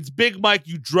if it's Big Mike,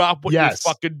 you drop what you're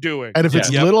fucking doing. And if it's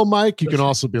Little Mike, you can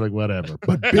also be like, whatever.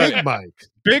 But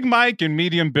Big Mike and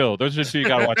Medium Bill, those are the two you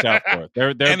gotta watch out for.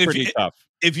 They're pretty tough.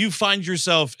 If you find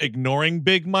yourself ignoring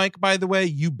Big Mike, by the way,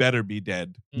 you better be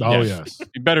dead. Oh, yes.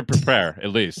 You better prepare,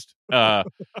 at least.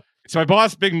 It's my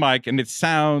boss, Big Mike, and it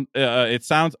sounds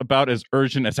about as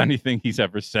urgent as anything he's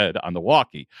ever said on the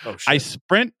walkie. Oh, shit. I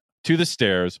sprint to the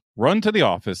stairs, run to the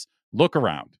office, look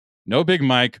around. No Big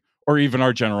Mike or even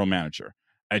our general manager.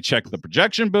 I check the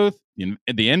projection booth, in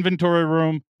the inventory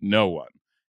room, no one.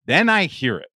 Then I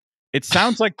hear it. It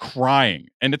sounds like crying,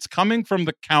 and it's coming from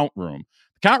the count room.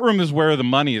 The count room is where the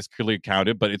money is clearly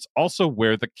counted, but it's also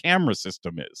where the camera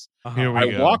system is. Here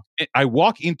we go. I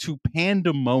walk into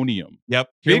pandemonium. Yep.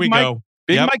 Here we go.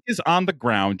 Big Mike is on the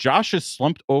ground. Josh is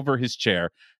slumped over his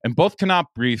chair, and both cannot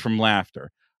breathe from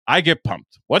laughter. I get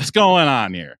pumped. What's going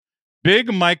on here?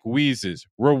 Big Mike wheezes.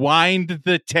 Rewind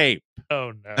the tape.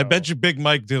 Oh, no. I bet you Big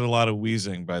Mike did a lot of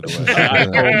wheezing, by the way.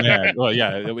 Oh, man. Well,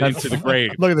 yeah, into the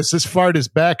grave. Look at this. This fart is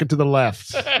back and to the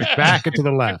left. Back and to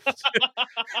the left.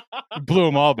 Blew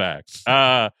them all back.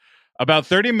 About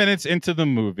 30 minutes into the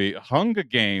movie, Hunger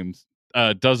Games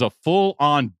does a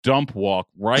full-on dump walk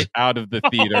right out of the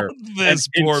theater. This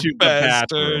poor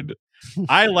bastard.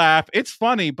 I laugh. It's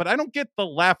funny, but I don't get the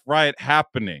laugh riot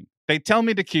happening. They tell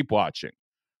me to keep watching.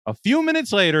 A few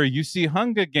minutes later, you see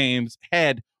Hunger Games'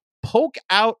 head poke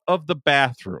out of the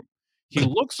bathroom. He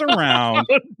looks around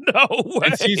No way.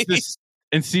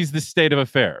 and sees the state of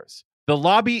affairs. The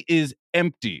lobby is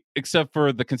empty, except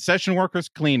for the concession workers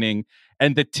cleaning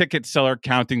and the ticket seller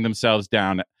counting themselves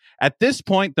down. At this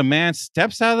point, the man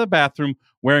steps out of the bathroom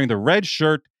wearing the red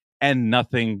shirt and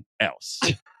nothing else.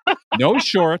 No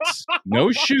shorts,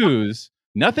 no shoes,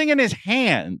 nothing in his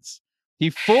hands. He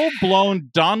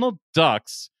full-blown Donald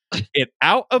Ducks it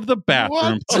out of the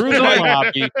bathroom, through the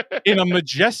lobby, in a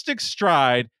majestic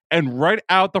stride, and right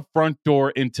out the front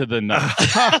door into the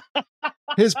night.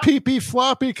 His pee-pee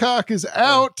floppy cock is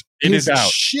out. It his is out.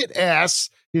 Shit ass.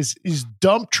 His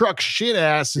dump truck shit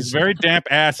ass His is very damp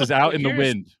ass is out in the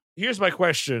wind. Here's my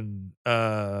question.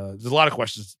 There's a lot of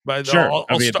questions, but Sure.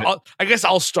 I guess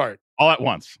I'll start. All at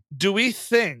once. Do we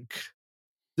think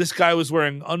this guy was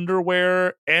wearing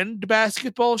underwear and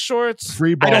basketball shorts?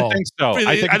 free ball. I don't think so.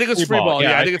 I think it's free ball.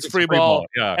 Yeah, I think it's free ball.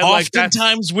 Yeah. And like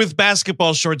Oftentimes with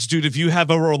basketball shorts, dude, if you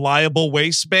have a reliable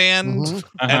waistband Mhm.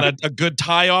 and a good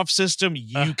tie-off system,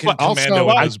 you can Well, commando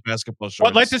also- those basketball shorts.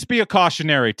 But let this be a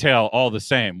cautionary tale all the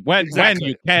same. When Exactly.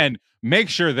 you can, make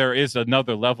sure there is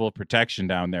another level of protection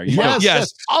down there. You Yes,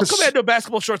 Yes. I'll commando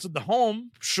basketball shorts at the home.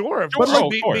 Sure. But But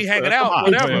of be course. hanging Come out, on.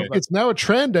 whatever. Yeah. It's now a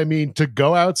trend. I mean, to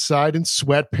go outside in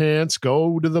sweatpants,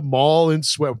 go to the mall in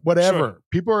whatever. Sure.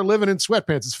 People are living in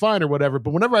sweatpants. It's fine or whatever.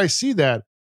 But whenever I see that,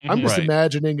 I'm just Right.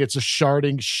 imagining it's a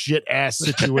sharding shit ass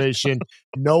situation.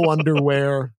 No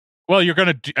underwear. Well, you're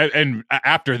going to, and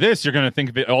after this, you're going to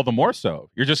think of it all the more so.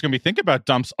 You're just going to be thinking about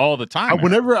dumps all the time.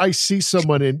 Whenever I see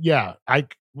someone in, that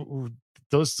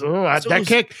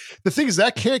can't. The thing is,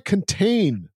 that can't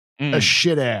contain a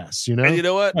shit ass. You know, And you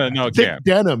know what? No, it thick can't.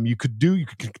 denim. You could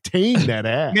contain that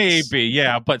ass. Maybe,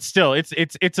 yeah, but still, it's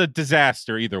a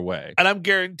disaster either way. And I'm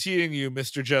guaranteeing you,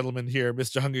 Mr. Gentleman here,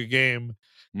 Mr. Hunger Game,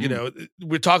 you Mm. know,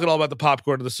 we're talking all about the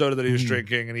popcorn and the soda that he was Mm.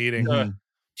 drinking and eating. Mhm.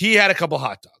 He had a couple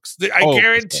hot dogs. I Oh,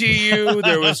 guarantee you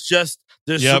there's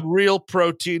Yep. some real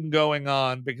protein going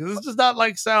on, because this does not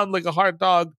sound like a hot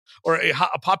dog or a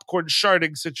popcorn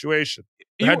sharding situation.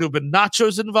 There had to have been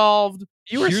nachos involved.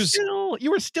 You were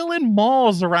still in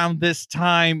malls around this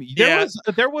time.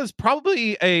 There was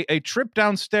probably a trip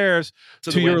downstairs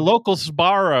to the your wind. local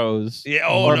Sbarro's. Yeah.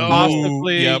 Oh or no.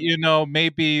 possibly, Yep.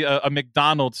 maybe a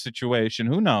McDonald's situation.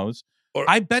 Who knows?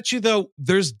 I bet you, though,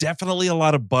 there's definitely a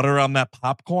lot of butter on that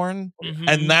popcorn. Mhm.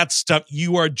 And that stuff,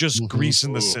 you are just Mhm.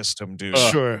 greasing the Ooh. system, dude.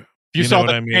 Sure. If you You saw know what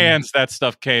the I mean? cans that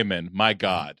stuff came in, my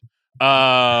God.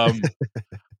 I'm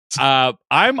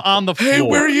on the floor. Hey,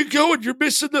 where are you going? You're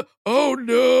missing the. Oh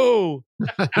no.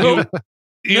 No,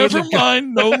 You never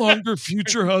mind. No longer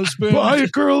future husband. Buy a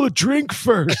girl a drink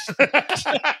first.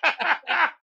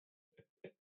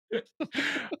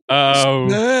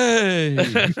 Hey.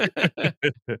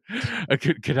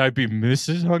 Could I be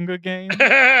Mrs. Hunger Games?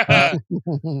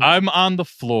 I'm on the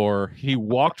floor. He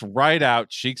walked right out,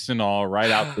 cheeks and all,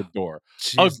 right out the door.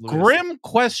 Jeez A Louise. grim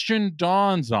question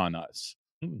dawns on us.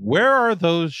 Where are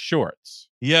those shorts?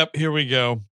 Yep, here we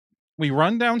go. We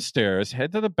run downstairs,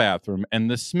 head to the bathroom, and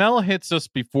the smell hits us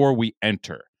before we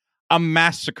enter. A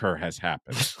massacre has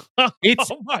happened.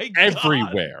 It's Oh my God.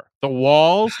 everywhere. The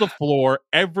walls, the floor,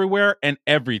 everywhere and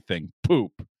everything.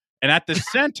 Poop. And at the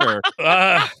center,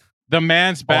 the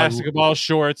man's basketball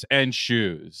shorts and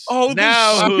shoes. Oh, the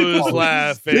Now shit. who's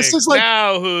laughing? This is like-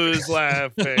 Now who's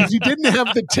laughing? If you didn't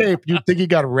have the tape, you'd think he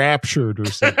got raptured or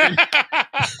something.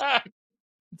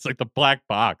 It's like the black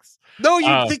box. No,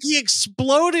 you think he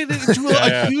exploded into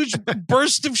Yeah. a huge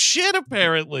burst of shit,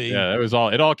 apparently. Yeah, it was all.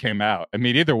 It all came out. I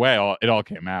mean, either way, it all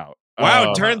came out.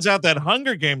 Wow, it turns out that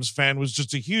Hunger Games fan was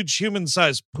just a huge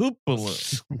human-sized poop balloon,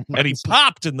 and he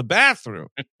popped in the bathroom.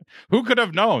 Who could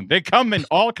have known? They come in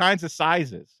all kinds of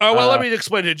sizes. Oh, well, let me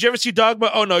explain it. Did you ever see Dogma?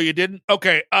 Oh, no, you didn't?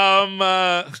 Okay.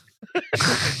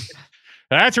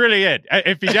 That's really it.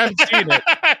 If you haven't seen it,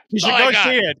 you should go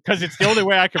see it because it's the only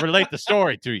way I can relate the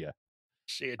story to you.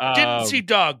 Shit. Didn't see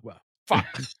Dogma.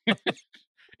 Fuck.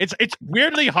 It's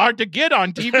weirdly hard to get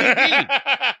on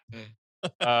DVD.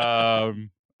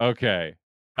 Okay.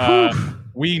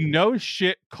 We know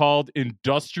shit called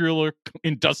industrial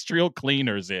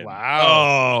cleaners in. Wow.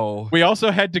 Oh. We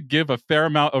also had to give a fair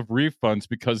amount of refunds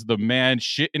because the man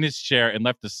shit in his chair and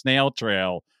left a snail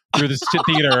trail through the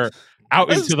theater out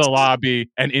into the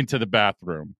lobby and into the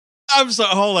bathroom. I'm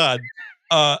sorry. Hold on.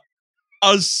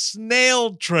 A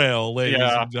snail trail, ladies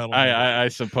and gentlemen. I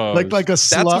suppose. Like a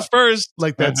slug. That's the first.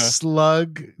 Like that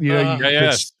slug. You know,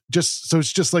 yes.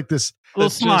 It's just like this little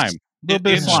slime. A little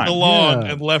bit of slime. along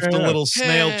and left a little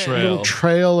snail trail. Little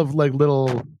trail of like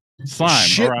little slime.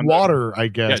 Shit water, I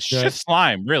guess. Yeah, shit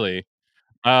slime, really.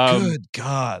 Good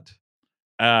God.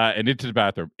 And into the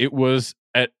bathroom. It was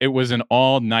an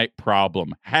all-night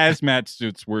problem. Hazmat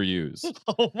suits were used.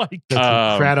 Oh my God.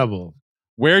 That's incredible.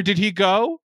 Where did he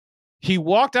go? He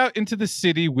walked out into the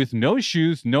city with no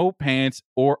shoes, no pants,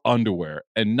 or underwear,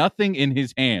 and nothing in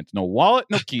his hands. No wallet,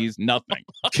 no keys, nothing.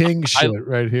 King shit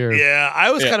right here. Yeah, I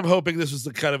was kind of hoping this was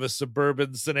the kind of a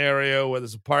suburban scenario where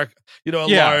there's a park,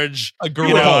 large, a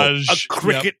garage, a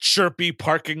cricket chirpy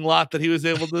parking lot that he was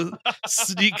able to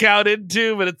sneak out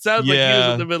into. But it sounds like he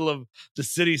was in the middle of the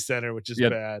city center, which is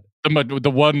bad.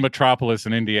 The one metropolis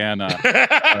in Indiana.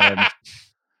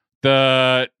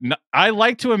 I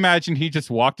like to imagine he just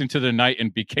walked into the night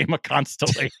and became a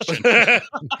constellation.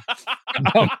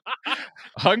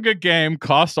 Hunger Game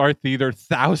cost our theater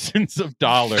thousands of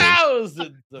dollars.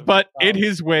 But in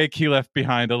his wake, he left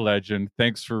behind a legend.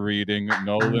 Thanks for reading,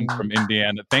 Nolan from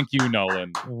Indiana. Thank you,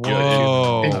 Nolan.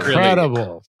 Whoa.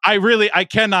 Incredible. I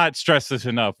cannot stress this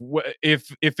enough.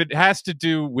 If it has to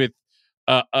do with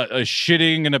a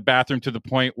shitting in a bathroom to the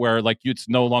point where like it's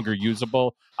no longer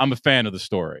usable, I'm a fan of the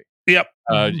story. Yep.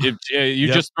 If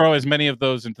you just throw as many of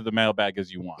those into the mailbag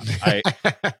as you want.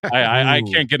 I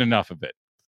can't get enough of it.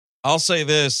 I'll say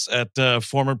this: at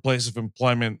former place of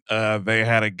employment, they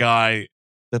had a guy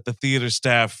that the theater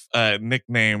staff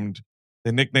nicknamed.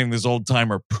 They nicknamed this old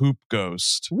timer Poop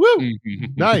Ghost. Woo!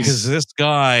 Nice. Because this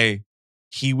guy,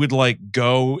 he would like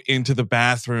go into the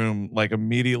bathroom like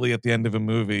immediately at the end of a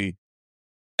movie,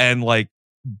 and like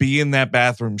be in that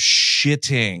bathroom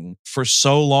shitting for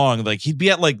so long. Like he'd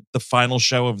be at like the final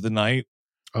show of the night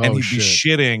and he'd be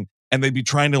shitting and they'd be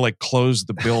trying to like close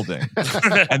the building.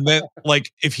 And then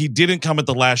like if he didn't come at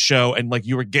the last show and like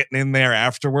you were getting in there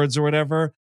afterwards or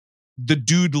whatever, the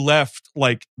dude left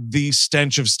like the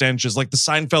stench of stenches, like the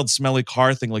Seinfeld smelly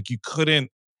car thing. Like you couldn't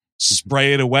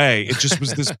spray it away. It just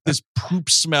was this poop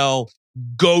smell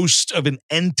ghost of an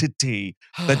entity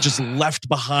that just left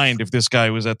behind if this guy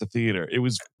was at the theater. It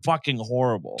was fucking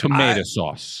horrible. Tomato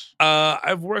sauce.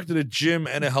 I've worked at a gym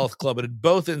and a health club, and in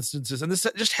both instances, and this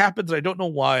just happens, I don't know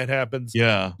why it happens.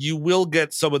 Yeah. You will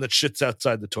get someone that shits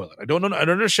outside the toilet. I don't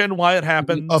understand why it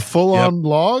happens. A full-on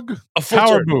log? A full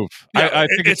power turn. move. Yeah, I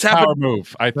think it's power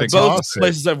move. I think both awesome.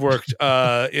 places I've worked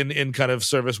in kind of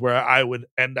service where I would,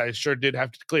 and I sure did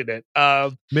have to clean it.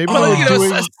 Maybe they're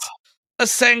doing a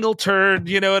single turn,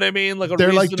 you know what I mean? Like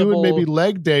they're like doing maybe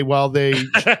leg day while they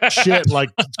shit,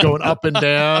 like going up and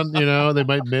down. You know, they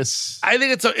might miss. I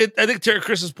think I think to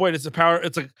Chris's point, it's a power.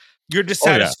 It's like you're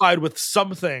dissatisfied with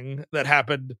something that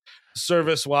happened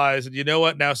service wise, and you know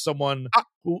what? Now someone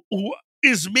who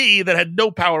is me that had no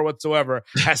power whatsoever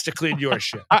has to clean your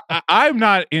shit. I'm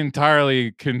not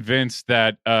entirely convinced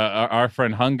that our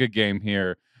friend Hunger Game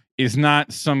here is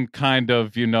not some kind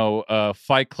of,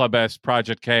 Fight Club-esque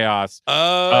Project Chaos.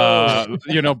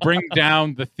 Bring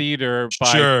down the theater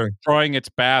by destroying its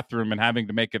bathroom and having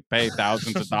to make it pay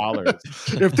thousands of dollars.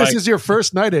 If this is your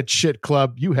first night at Shit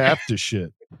Club, you have to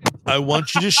shit. I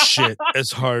want you to shit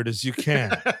as hard as you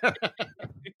can.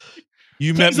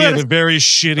 You met me at a very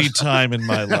shitty time in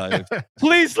my life.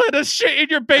 Please let us shit in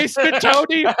your basement,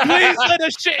 Tony. Please let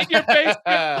us shit in your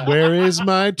basement. Where is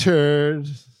my turd?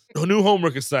 A new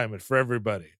homework assignment for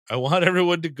everybody. I want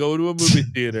everyone to go to a movie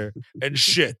theater and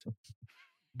shit.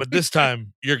 But this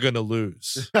time, you're going to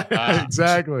lose.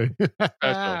 Exactly.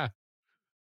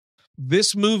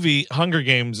 This movie, Hunger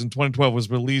Games, in 2012 was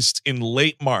released in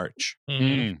late March.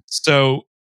 Mm-hmm. So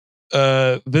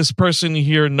this person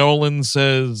here, Nolan,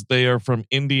 says they are from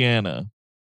Indiana.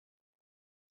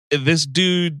 This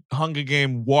dude, Hunger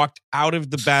Game, walked out of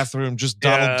the bathroom just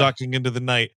Donald ducking into the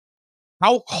night.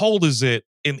 How cold is it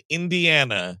in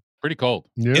Indiana Pretty cold.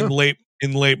 Yeah.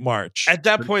 in late March. At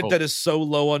that Pretty point, cool. that is so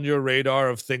low on your radar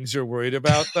of things you're worried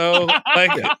about, though.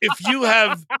 Like if you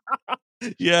have,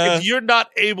 Yeah. if you're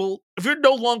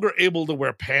no longer able to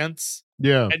wear pants,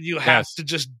 Yeah. and you have Yes. to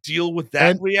just deal with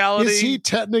that And reality. Is he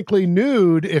technically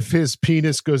nude if his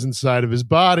penis goes inside of his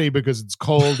body because it's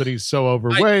cold and he's so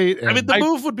overweight? I mean, the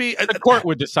move would be The court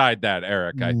would decide that,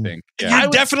 Eric. I think. Yeah. You're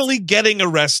definitely getting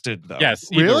arrested, though.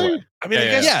 Yes. either really? way. I mean,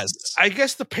 Yeah, I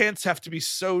guess the pants have to be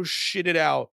so shitted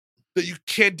out that you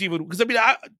can't even. Because I mean,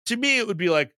 to me, it would be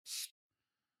like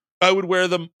I would wear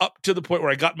them up to the point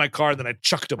where I got in my car and then I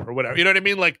chucked them or whatever. You know what I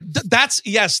mean? Like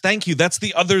Thank you. That's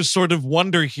the other sort of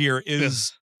wonder here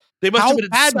is they must how have been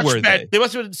bad in were such they? They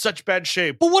must have been in such bad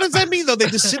shape. But what does that mean, though? They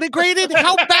disintegrated?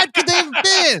 How bad could they have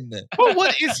been? But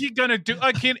what is he gonna do?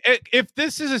 Like, if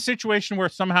this is a situation where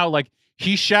somehow like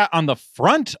he shat on the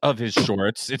front of his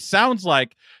shorts, it sounds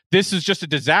like this is just a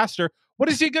disaster. What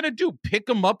is he gonna do? Pick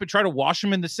him up and try to wash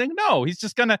him in the sink? No, he's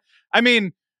just gonna. I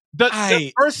mean,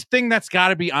 the first thing that's got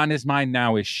to be on his mind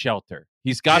now is shelter.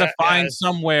 He's got to find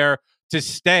somewhere to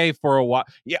stay for a while.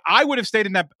 Yeah, I would have stayed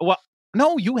in that. Well,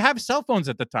 no, you have cell phones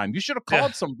at the time. You should have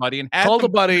called somebody and had Called a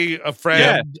buddy, a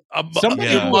friend, a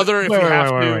mother if you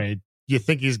have to. Wait. You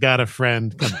think he's got a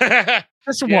friend? Come on.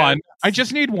 Just one. I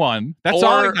just need one. That's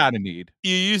all I gotta need.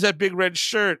 You use that big red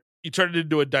shirt, you turn it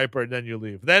into a diaper, and then you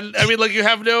leave. Then I mean, like you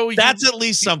have no. That's at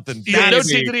least something. You have no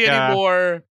dignity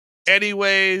anymore.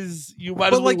 Anyways, you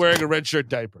might as well be wearing a red shirt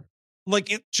diaper.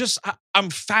 Like it just, I'm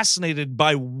fascinated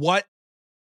by what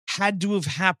had to have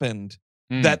happened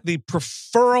that the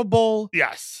preferable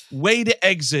way to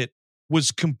exit was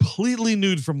completely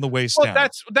nude from the waist down.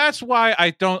 That's why I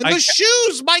don't. And the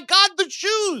shoes, my God, the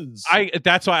shoes.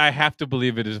 That's why I have to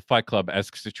believe it is a Fight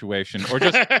Club-esque situation, or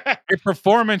just a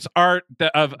performance art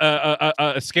of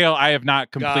a scale I have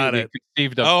not completely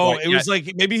conceived of. Oh, it was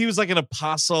like maybe he was like an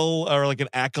apostle or like an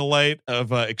acolyte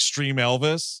of Extreme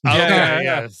Elvis.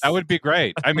 Yeah, that would be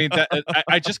great. I mean,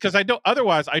 I just because I don't.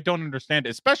 Otherwise, I don't understand,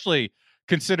 especially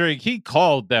considering he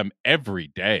called them every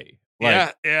day.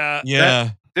 Like, yeah.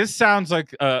 This sounds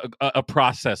like a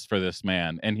process for this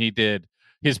man, and he did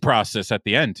his process at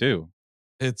the end too.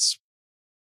 That's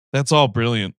all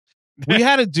brilliant. We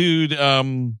had a dude.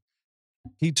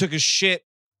 He took a shit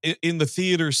in the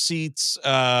theater seats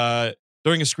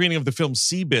during a screening of the film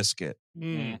Seabiscuit,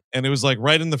 and it was like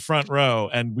right in the front row,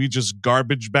 and we just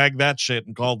garbage bagged that shit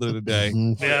and called it a day.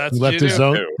 Yeah, that's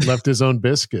left his own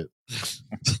biscuit.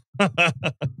 All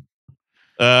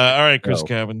right, Chris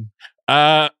Cabin.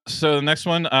 So the next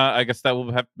one, I guess that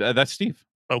will have that's Steve.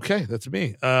 Okay, that's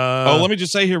me. Let me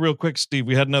just say here real quick, Steve,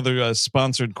 we had another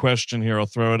sponsored question here. I'll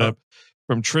throw it up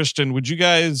from Tristan. Would you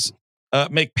guys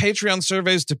make Patreon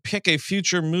surveys to pick a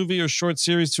future movie or short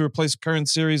series to replace current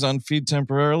series on feed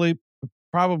temporarily?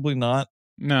 Probably not.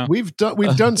 No, we've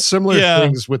done similar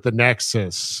things with the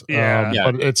Nexus,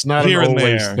 but it's not Here an and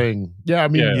always there. thing. Yeah, I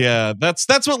mean,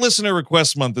 that's what Listener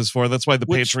Request Month is for. That's why the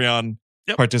Patreon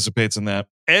participates in that.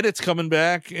 And it's coming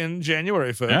back in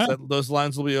January, folks. Yeah. Those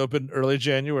lines will be open early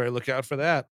January. Look out for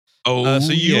that. So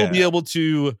you will be able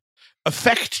to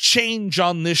affect change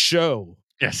on this show.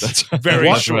 Yes, that's very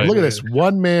much right. Look at this.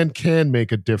 One man can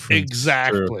make a difference.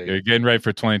 Exactly. True. You're getting ready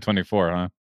for 2024,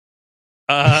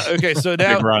 huh? Okay, so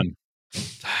now, Big run.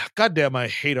 goddamn, I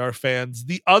hate our fans.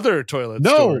 The other toilet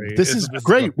No, story. this is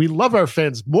great. We love our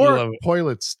fans. More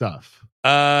toilet stuff.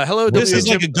 Hello, This is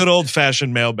WHM. like a good old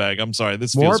fashioned mailbag. I'm sorry.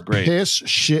 This More feels great. piss,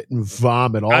 shit, and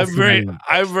vomit. All I'm very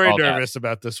All nervous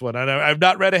about this one. I've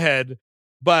not read ahead,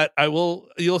 but I will.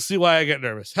 You'll see why I get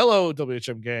nervous. Hello,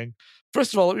 WHM gang.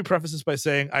 First of all, let me preface this by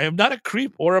saying I am not a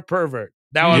creep or a pervert.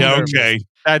 Now I'm nervous. Okay.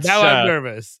 That's I'm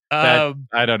nervous. I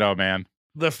don't know, man.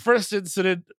 The first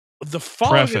incident, the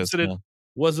following incident,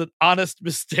 was an honest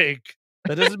mistake.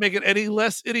 That doesn't make it any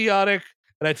less idiotic.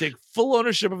 And I take full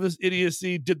ownership of this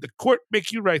idiocy. Did the court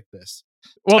make you write this?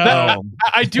 Well,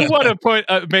 I do want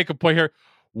to make a point here.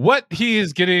 What he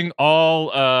is getting all,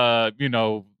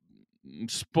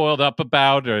 spoiled up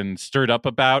about and stirred up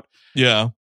about. Yeah.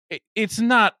 It's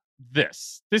not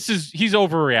this. He's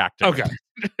overreacting. Okay.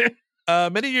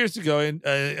 Many years ago,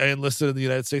 I enlisted in the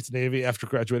United States Navy after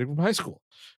graduating from high school.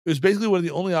 It was basically one of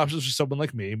the only options for someone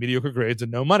like me, mediocre grades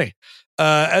and no money.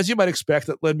 As you might expect,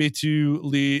 that led me to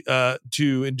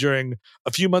enduring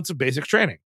a few months of basic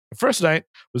training. The first night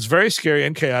was very scary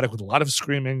and chaotic with a lot of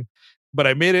screaming, but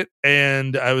I made it,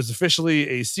 and I was officially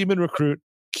a seaman recruit.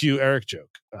 Cue Eric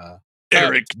joke.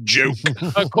 Eric joke.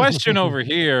 A question over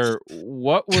here.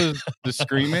 What was the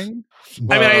screaming? I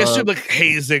mean, I assume like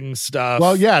hazing stuff.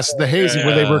 Well, yes, the hazing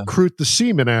where they Yeah. recruit the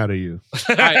semen out of you.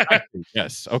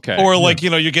 Yes. Okay. Or like,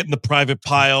 you're getting the private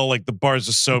pile, like the bars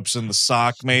of soaps in the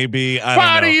sock, maybe. I don't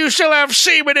Why know. do you still have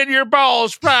semen in your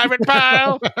balls, private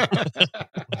pile?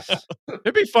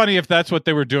 It'd be funny if that's what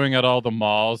they were doing at all the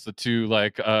malls. The two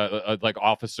like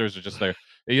officers are just there.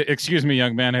 Excuse me,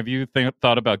 young man. Have you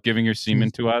thought about giving your semen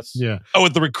to us? Yeah. Oh,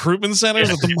 at the recruitment centers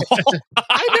at the mall?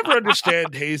 I never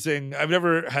understand hazing. I've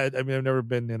never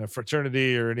been in a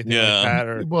fraternity or anything like that.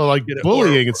 Or Well, like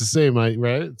bullying, it's the same, right?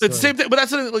 it's the same thing. But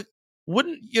that's like,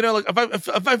 wouldn't like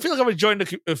if I feel like if I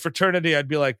joined a fraternity, I'd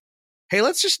be like, hey,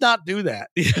 let's just not do that.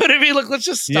 You know what I mean? Like, let's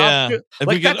just stop. Yeah. If like,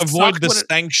 we could that avoid sucked the when it-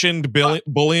 sanctioned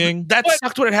bullying. That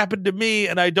sucked when it happened to me,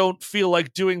 and I don't feel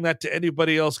like doing that to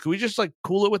anybody else. Can we just like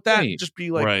cool it with that? And just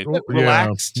be like Right.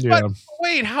 relaxed. Yeah. But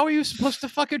wait, how are you supposed to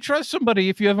fucking trust somebody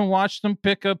if you haven't watched them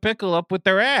pick a pickle up with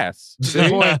their ass?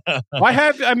 What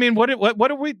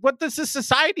is this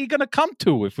society gonna come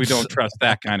to if we don't trust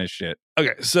that kind of shit?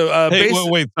 Okay, so Hey,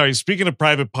 wait, sorry. Speaking of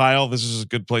private pile, this is a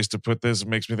good place to put this. It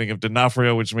makes me think of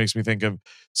D'Onofrio, which makes me think of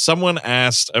someone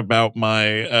asked about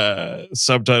my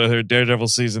subtitle here, Daredevil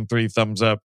Season 3, thumbs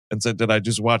up, and said, did I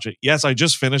just watch it? Yes, I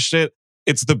just finished it.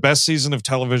 It's the best season of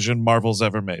television Marvel's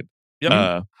ever made.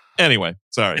 Yep. Anyway,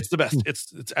 sorry. It's the best.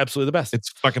 It's absolutely the best. It's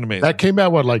fucking amazing. That came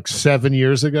out, like 7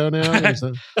 years ago now? Is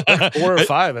that- Like 4 or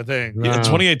 5, I think. Yeah, Wow.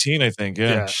 2018, I think.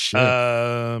 Yeah.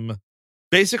 Shit.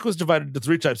 Basic was divided into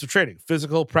 3 types of training: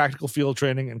 physical, practical field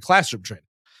training, and classroom training.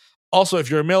 Also, if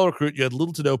you're a male recruit, you had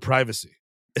little to no privacy,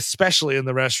 especially in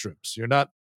the restrooms. You're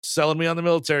not selling me on the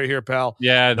military here, pal.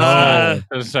 Yeah, that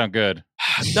doesn't sound good.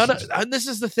 And this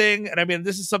is the thing, and I mean,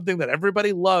 this is something that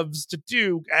everybody loves to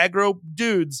do, aggro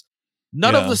dudes.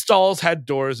 None of the stalls had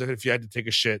doors, and if you had to take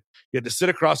a shit, you had to sit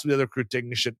across from the other crew taking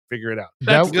a shit, figure it out.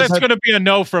 That's going to be a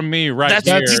no from me right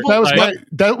here.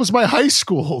 That was my high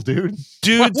school, dude.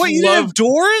 Dudes you love have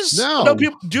doors? No,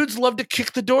 dudes love to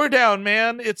kick the door down,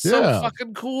 man. It's so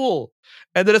fucking cool.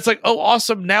 And then it's like, oh,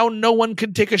 awesome. Now no one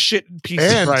can take a shit in peace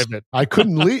in private. I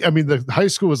couldn't leave. I mean, the high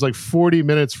school was like 40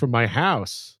 minutes from my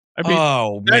house. I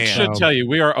mean, that man. should tell you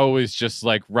we are always just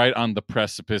like right on the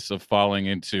precipice of falling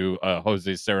into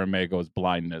Jose Saramago's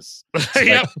blindness.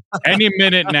 Yep. Any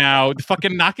minute now,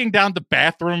 fucking knocking down the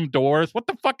bathroom doors. What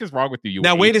the fuck is wrong with you?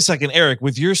 Now, wait a second, Eric.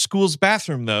 With your school's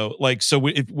bathroom, though, like, so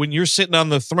when you're sitting on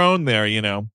the throne there,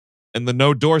 in the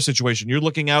no door situation, you're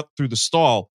looking out through the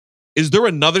stall. Is there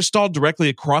another stall directly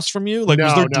across from you? Like,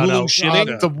 was there dueling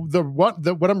shitting?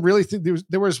 What I'm really thinking,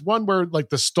 there was one where like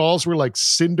the stalls were like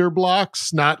cinder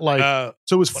blocks, not like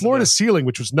so it was floor to ceiling,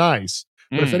 which was nice.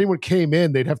 But if anyone came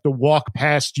in, they'd have to walk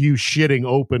past you shitting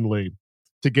openly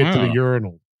to get to the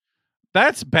urinal.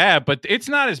 That's bad, but it's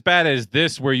not as bad as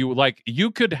this, where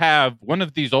you could have one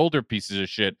of these older pieces of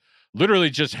shit literally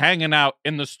just hanging out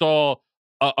in the stall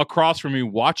across from you,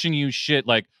 watching you shit,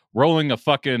 like rolling a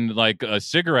fucking like a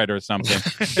cigarette or something,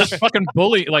 just fucking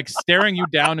staring you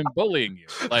down and bullying you.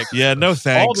 Like, yeah, no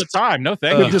thanks. All the time, no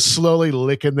thank They're you. just slowly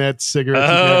licking that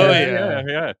cigarette.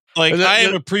 Yeah. Like, I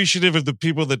am appreciative of the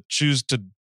people that choose to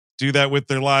do that with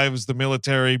their lives. The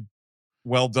military,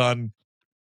 well done.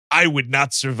 I would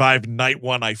not survive night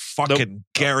one. I fucking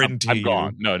guarantee I'm you.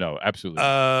 gone. No, absolutely.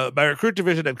 My recruit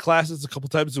division had classes a couple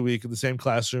times a week in the same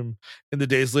classroom in the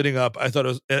days leading up. I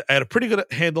thought I had a pretty good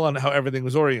handle on how everything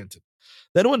was oriented.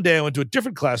 Then one day I went to a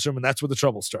different classroom, and that's where the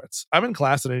trouble starts. I'm in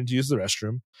class and I need to use the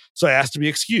restroom, so I asked to be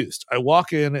excused. I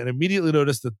walk in and immediately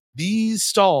notice that these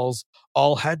stalls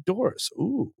all had doors.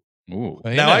 Ooh.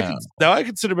 Now I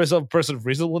consider myself a person of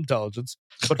reasonable intelligence,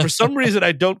 but for some reason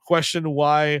I don't question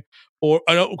why or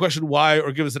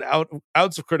give us an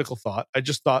ounce of critical thought. I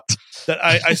just thought that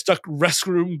I stuck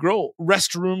restroom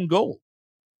goal.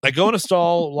 I go in a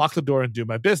stall, lock the door, and do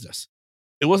my business.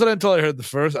 It wasn't until I heard the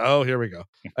first. Oh, here we go.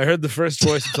 I heard the first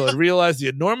voice until I realized the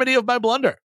enormity of my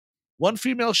blunder. One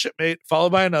female shipmate,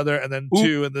 followed by another, and then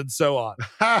two, and then so on.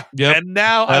 Yep. And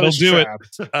now I That'll was do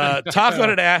trapped. Talk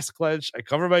about an ass clench. I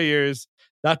cover my ears,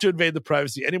 not to invade the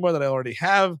privacy any more than I already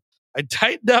have. I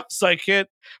tightened up so I can't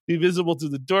be visible through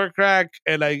the door crack,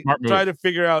 and I try to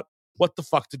figure out what the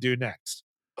fuck to do next.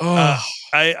 I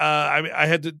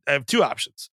have 2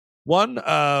 options. One,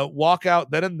 walk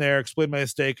out then and there, explain my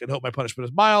mistake, and hope my punishment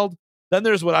is mild. Then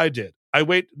there's what I did.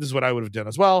 This is what I would have done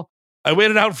as well. I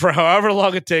waited out for however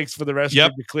long it takes for the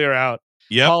restroom to clear out.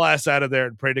 Haul ass out of there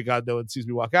and pray to God no one sees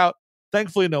me walk out.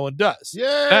 Thankfully, no one does.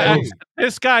 Yeah,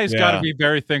 this guy's got to be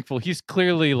very thankful. He's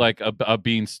clearly like a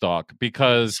beanstalk,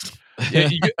 because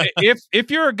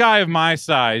if you're a guy of my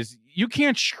size, you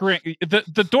can't shrink.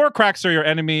 The door cracks are your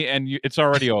enemy, and it's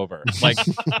already over. Like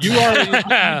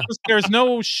there's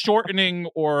no shortening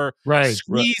or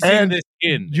squeezing and this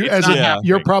in.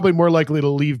 You're probably more likely to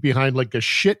leave behind like a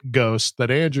shit ghost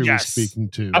that Andrew was speaking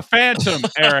to. A phantom,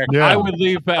 Eric. I would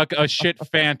leave a shit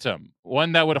phantom,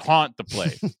 one that would haunt the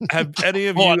place. Have any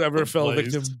of you ever fell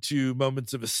victim to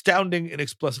moments of astounding,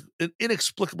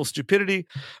 inexplicable stupidity?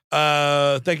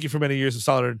 Thank you for many years of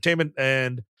solid entertainment,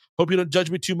 and hope you don't judge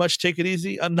me too much. Take it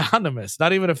easy. Anonymous.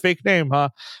 Not even a fake name, huh?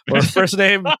 Or a first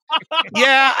name.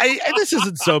 Yeah, this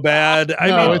isn't so bad. I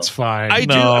mean, it's fine. I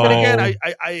do. But again,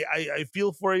 I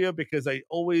feel for you because I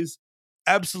always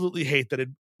absolutely hate that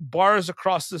in bars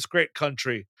across this great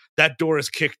country, that door is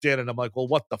kicked in, and I'm like, well,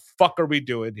 what the fuck are we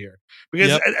doing here?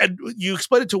 Because and you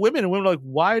explain it to women, and women are like,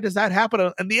 why does that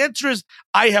happen? And the answer is,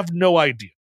 I have no idea.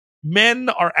 Men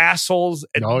are assholes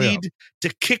and need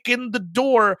to kick in the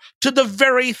door to the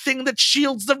very thing that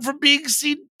shields them from being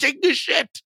seen taking a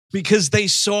shit. Because they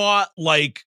saw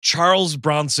like Charles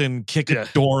Bronson kick a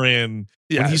door in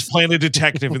when he's playing a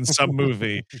detective in some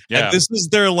movie. And this is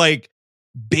their like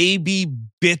baby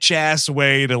bitch ass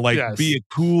way to like be a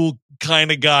cool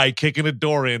kind of guy kicking a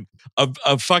door in.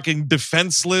 A fucking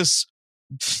defenseless,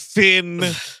 thin,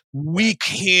 weak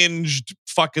hinged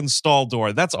fucking stall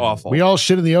door. That's awful. We all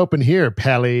shit in the open here,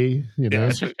 Pally. You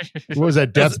know, what was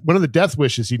that? One of the death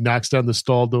wishes. He knocks down the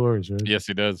stall doors. Right? Yes,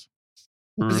 he does.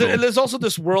 And there's also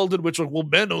this world in which, like, well,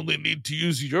 men only need to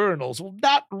use urinals. Well,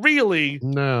 not really.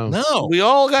 No. We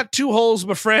all got two holes,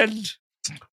 my friend.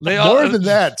 More than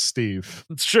that, Steve.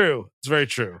 It's true. It's very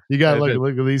true. You got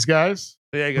look at these guys.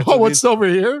 Yeah. You got what's over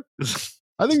here?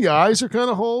 I think the eyes are kind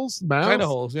of holes. Mouth. Kind of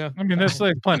holes, yeah. I mean, there's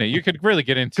like plenty. You could really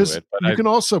get into it. But you can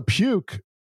also puke.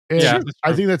 And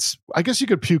I think I guess you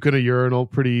could puke in a urinal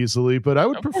pretty easily, but I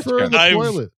would prefer the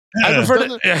toilet. I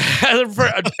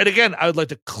prefer and again, I would like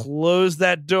to close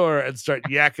that door and start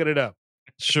yakking it up.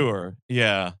 Sure.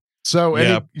 Yeah. So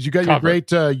you got your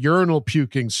great urinal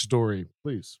puking story,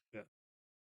 please. Yeah.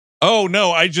 Oh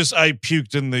no, I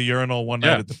puked in the urinal one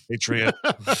night at the Patriot.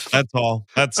 That's all.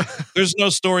 There's no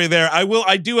story there.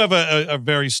 I do have a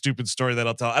very stupid story that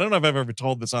I'll tell. I don't know if I've ever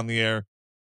told this on the air.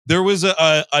 There was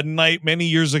a night many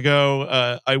years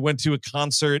ago. I went to a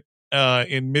concert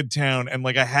in Midtown, and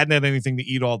like I hadn't had anything to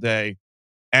eat all day,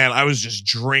 and I was just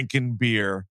drinking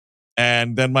beer.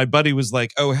 And then my buddy was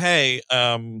like, "Oh hey,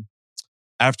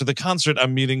 after the concert,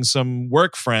 I'm meeting some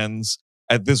work friends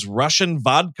at this Russian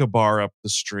vodka bar up the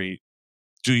street.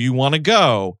 Do you want to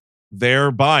go? They're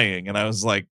buying." And I was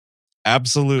like,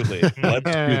 absolutely. Let's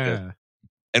do this.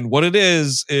 And what it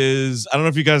is I don't know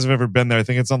if you guys have ever been there. I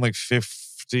think it's on like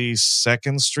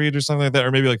 52nd Street or something like that,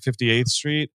 or maybe like 58th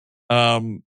Street.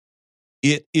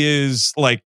 It is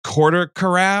like quarter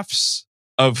carafes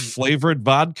of flavored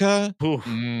vodka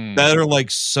that are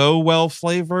like so well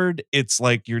flavored. It's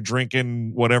like you're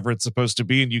drinking whatever it's supposed to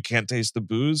be and you can't taste the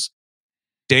booze.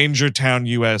 Danger Town,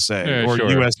 USA, or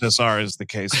USSR as the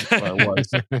case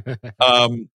was.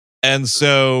 And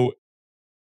so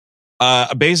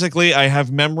basically I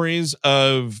have memories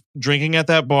of drinking at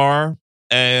that bar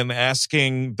and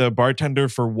asking the bartender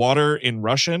for water in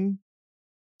Russian.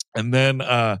 And then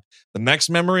the next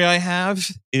memory I have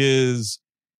is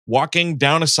walking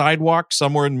down a sidewalk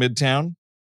somewhere in Midtown.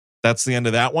 That's the end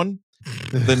of that one.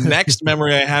 The next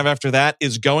memory I have after that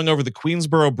is going over the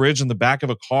Queensboro Bridge in the back of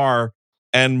a car,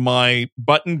 and my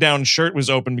button-down shirt was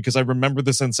open because I remember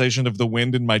the sensation of the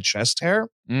wind in my chest hair.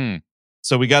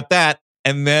 So we got that.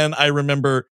 And then I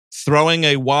remember throwing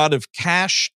a wad of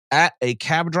cash at a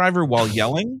cab driver while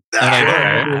yelling. And I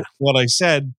don't remember what I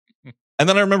said. And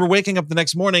then I remember waking up the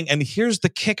next morning, and here's the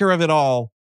kicker of it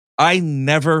all. I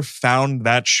never found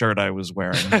that shirt I was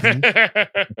wearing.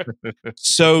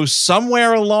 So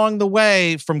somewhere along the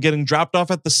way, from getting dropped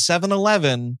off at the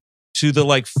 7-Eleven to the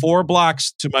like 4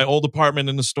 blocks to my old apartment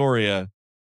in Astoria,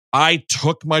 I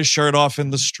took my shirt off in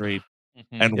the street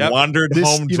and wandered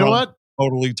home drunk,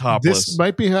 totally topless. This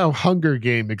might be how Hunger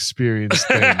Game experienced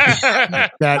things.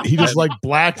 That he just like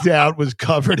blacked out, was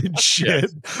covered in shit.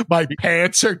 My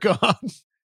pants are gone.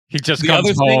 He just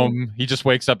comes home. He just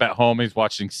wakes up at home. He's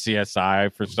watching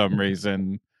CSI for some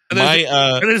reason. And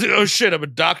there's oh shit, I'm a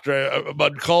doctor. I'm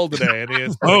on call today. And he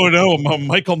has oh no,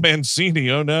 Michael Mancini.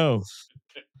 Oh no.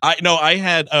 I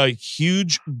had a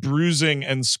huge bruising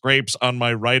and scrapes on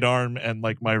my right arm and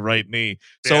like my right knee.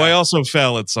 So I also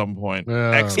fell at some point.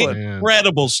 Excellent.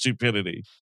 Incredible stupidity.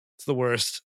 It's the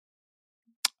worst.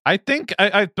 I think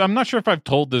I'm not sure if I've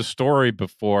told this story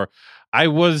before. I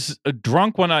was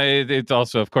drunk when it's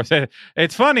also, of course,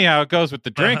 it's funny how it goes with the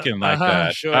drinking like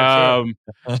that. Sure.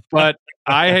 But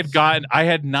I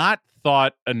had not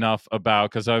thought enough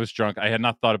about, because I was drunk, I had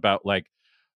not thought about like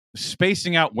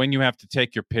spacing out when you have to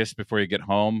take your piss before you get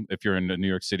home. If you're in New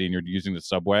York City and you're using the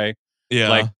subway,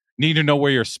 like need to know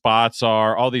where your spots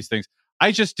are, all these things.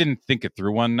 I just didn't think it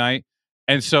through one night.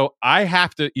 And so I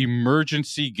have to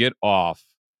emergency get off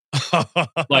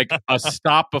like a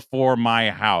stop before my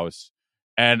house.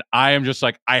 And I am just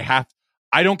like, I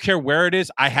don't care where it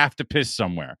is. I have to piss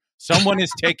somewhere. Someone is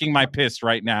taking my piss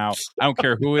right now. I don't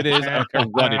care who it is. I don't care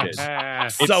what it is.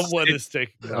 Someone is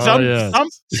taking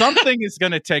something is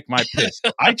going to take my piss.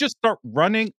 I just start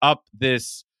running up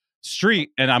this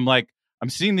street and I'm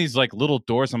seeing these like little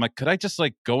doors. I'm like, could I just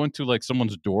like go into like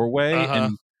someone's doorway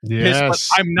and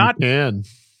piss?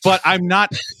 But I'm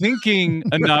not thinking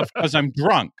enough because I'm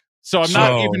drunk. So I'm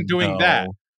not even doing that.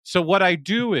 So what I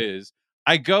do is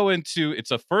I go into, it's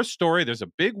a first story, there's a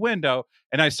big window,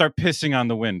 and I start pissing on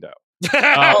the window.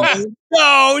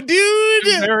 No, dude!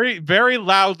 Very, very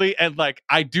loudly, and like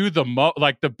I do the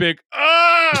the big, come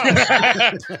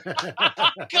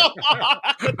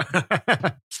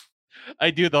on! I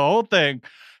do the whole thing,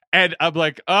 and I'm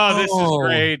like, oh, this is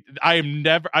great. I'm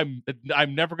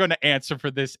never going to answer for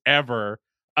this ever.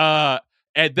 And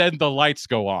then the lights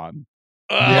go on.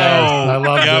 Yes, I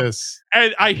love this.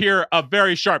 And I hear a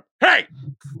very sharp, hey!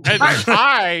 And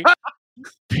I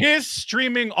piss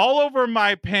streaming all over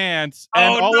my pants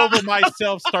and all over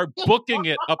myself, start booking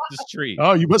it up the street.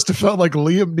 Oh, you must have felt like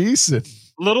Liam Neeson.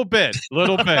 Little bit.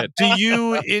 Do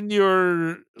you, in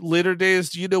your later days,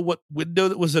 do you know what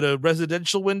window? Was it a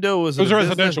residential window? It was a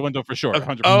residential window for sure.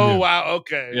 100%. Oh, wow.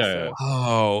 Okay. Yeah.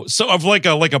 Oh, so of like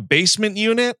a basement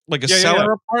unit, like a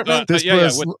cellar apartment? This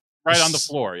was right on the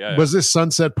floor. Yeah. Was this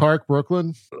Sunset Park,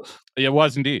 Brooklyn? It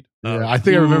was indeed. Yeah, I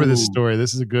think I remember this story.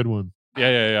 This is a good one.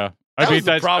 Yeah. That was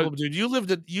the problem, dude. You lived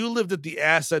at the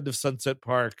ass end of Sunset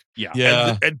Park.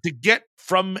 Yeah. And to get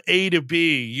from A to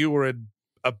B, you were in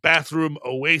a bathroom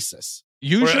oasis.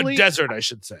 Usually or a desert, I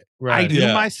should say. Right. I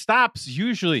do my stops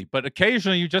usually, but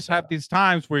occasionally you just have these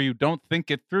times where you don't think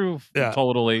it through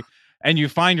totally, and you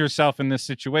find yourself in this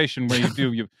situation where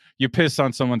you piss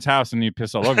on someone's house and you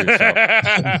piss all over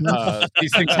yourself.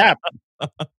 These things happen.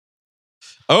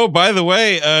 Oh, by the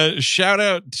way, shout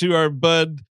out to our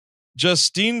bud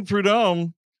Justine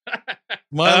Prudhomme.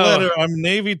 My letter on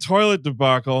Navy toilet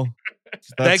debacle.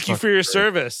 Thank you for your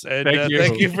service, and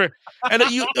thank you for. And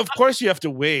you, of course, you have to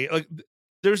wait. Like,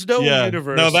 there's no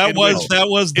universe. No, that was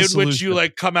the in solution. which you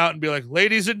like come out and be like,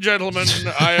 "Ladies and gentlemen,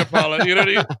 I apologize." You know,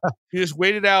 you just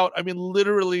wait it out. I mean,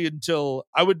 literally until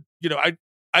I would,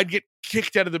 I'd get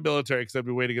kicked out of the military because I'd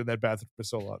been waiting in that bathroom for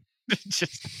so long.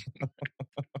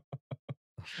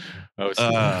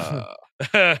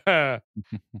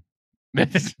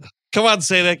 Come on,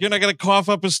 Sadek. You're not going to cough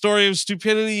up a story of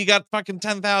stupidity. You got fucking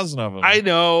 10,000 of them. I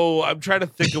know. I'm trying to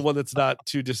think of one that's not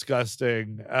too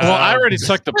disgusting. Well, I already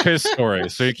sucked the piss story,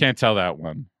 so you can't tell that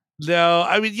one. No,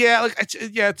 I mean,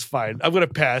 it's fine. I'm going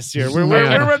to pass here. We're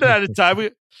running out of time.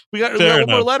 We got one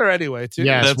more letter anyway, too.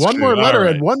 Yes, that's one more letter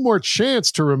and one more chance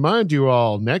to remind you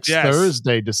all. Next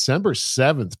Thursday, December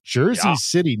 7th, Jersey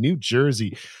City, New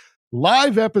Jersey.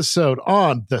 Live episode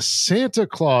on the Santa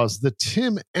Claus, the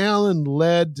Tim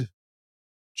Allen-led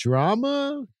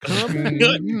drama comedy?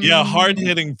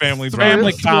 Hard-hitting family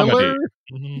comedy.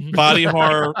 Body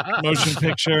horror motion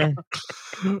picture.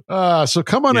 So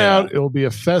come on out. It'll be a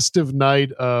festive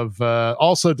night of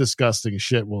also disgusting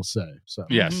shit, we'll say. So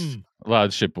yes, a lot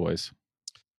of shit boys.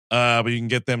 But you can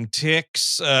get them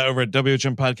ticks over at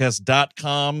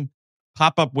WHMpodcast.com.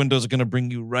 Pop-up windows are going to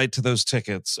bring you right to those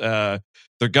tickets.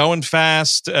 They're going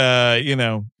fast,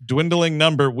 dwindling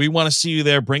number. We want to see you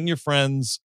there. Bring your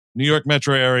friends. New York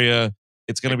metro area.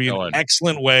 It's going to be an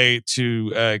excellent way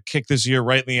to kick this year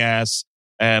right in the ass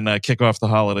and kick off the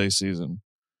holiday season.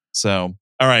 So,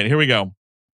 all right, here we go.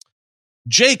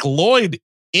 Jake Lloyd,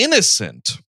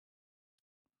 innocent.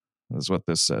 That's what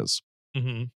this says.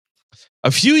 Mm-hmm.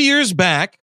 A few years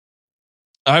back,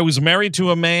 I was married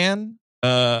to a man.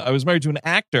 I was married to an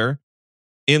actor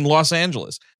in Los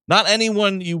Angeles. Not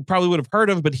anyone you probably would have heard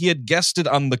of, but he had guested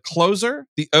on The Closer,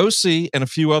 The OC, and a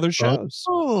few other shows.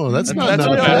 That's not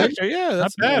bad. Yeah,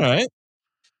 that's not bad. All right.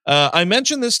 I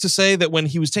mentioned this to say that when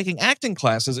he was taking acting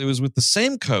classes, it was with the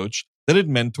same coach that had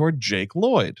mentored Jake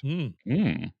Lloyd.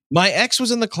 My ex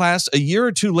was in the class a year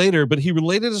or two later, but he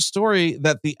related a story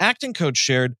that the acting coach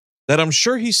shared that I'm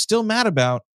sure he's still mad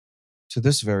about to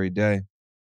this very day.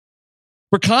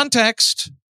 For context,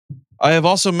 I have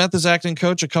also met this acting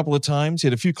coach a couple of times. He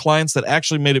had a few clients that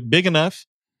actually made it big enough,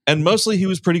 and mostly he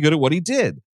was pretty good at what he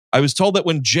did. I was told that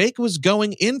when Jake was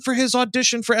going in for his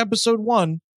audition for episode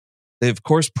 1, they of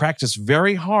course practiced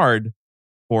very hard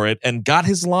for it and got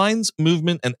his lines,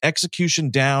 movement, and execution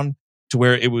down to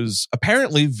where it was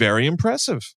apparently very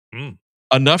impressive.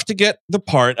 Enough to get the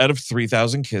part out of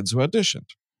 3,000 kids who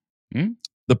auditioned.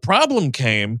 The problem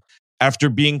came after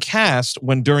being cast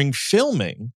when during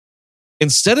filming,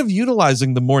 instead of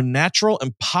utilizing the more natural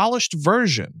and polished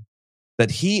version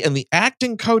that he and the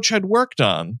acting coach had worked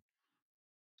on,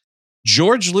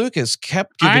 George Lucas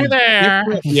kept giving...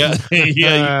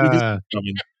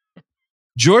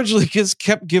 George Lucas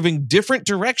kept giving different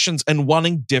directions and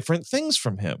wanting different things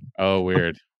from him. Oh,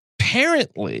 weird.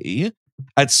 Apparently,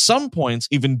 at some points,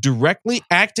 even directly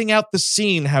acting out the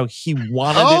scene how he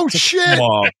wanted it to come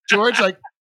off. George, like,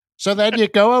 so then you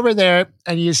go over there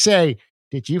and you say,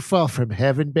 "Did you fall from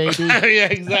heaven, baby?" Yeah,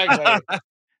 exactly.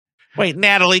 Wait,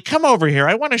 Natalie, come over here.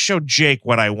 I want to show Jake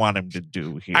what I want him to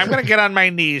do here. I'm gonna get on my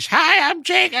knees. Hi, I'm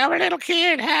Jake. I'm a little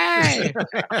kid. Hi.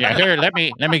 Yeah, here, let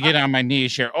me get on my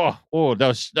knees here. Oh,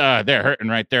 those they're hurting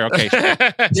right there. Okay, so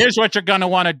here's what you're gonna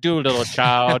want to do, little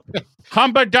child.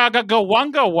 Humba daga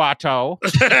gawunga wato.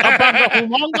 Abunga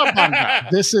humunga bunga.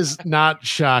 This is not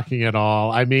shocking at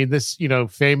all. I mean, this,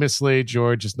 famously,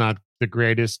 George is not the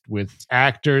greatest with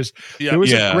actors. There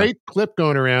was a great clip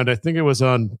going around. I think it was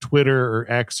on Twitter or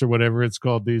X or whatever it's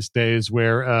called these days,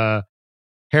 where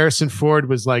Harrison Ford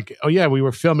was like, "Oh yeah, we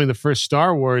were filming the first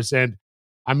Star Wars, and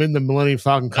I'm in the Millennium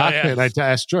Falcon cockpit, and I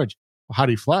asked George, well, how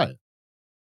do you fly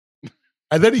it?"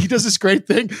 And then he does this great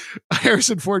thing.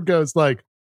 Harrison Ford goes like,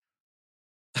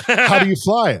 "How do you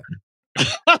fly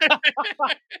it?"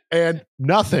 And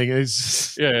nothing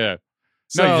is. Yeah.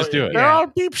 No, you just do it. They're all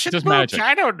deep shit Just books. magic.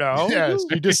 I don't know. Yeah, so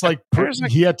he just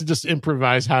he had to just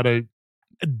improvise how to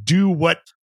do what.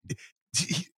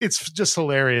 It's just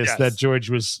hilarious that George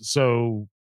was so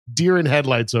deer in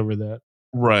headlights over that.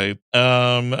 Right.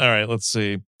 All right, let's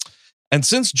see. And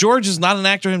since George is not an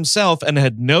actor himself and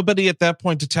had nobody at that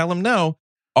point to tell him no,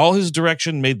 all his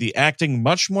direction made the acting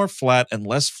much more flat and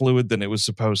less fluid than it was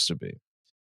supposed to be.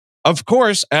 Of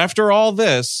course, after all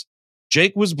this,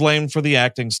 Jake was blamed for the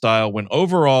acting style when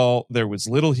overall there was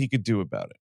little he could do about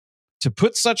it. To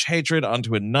put such hatred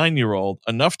onto a 9-year-old,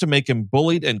 enough to make him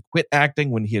bullied and quit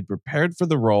acting when he had prepared for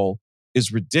the role,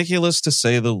 is ridiculous to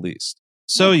say the least.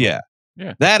 So yeah,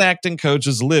 that acting coach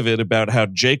is livid about how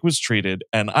Jake was treated,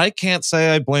 and I can't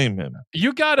say I blame him.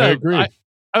 You gotta I agree.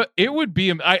 It would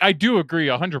be. I do agree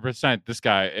 100%. This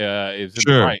guy is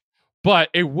right, but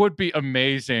it would be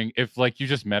amazing if you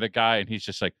just met a guy and he's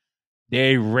just like,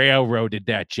 they railroaded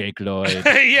that Jake Lloyd.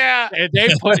 Yeah, and they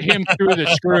put him through the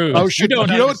screws. Oh shit! You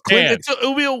don't understand.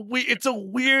 It's a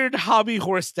weird hobby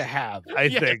horse to have. I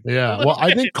think. Yeah. Well,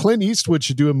 I think Clint Eastwood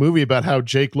should do a movie about how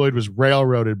Jake Lloyd was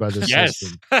railroaded by the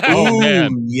system. Oh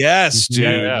man, yes, dude.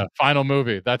 Yeah. Final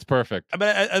movie. That's perfect. I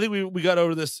mean, I think we got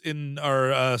over this in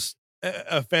our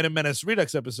Phantom Menace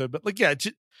Redux episode, but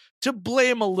to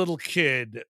blame a little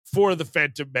kid for the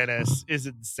Phantom Menace is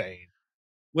insane.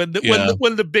 When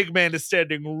the big man is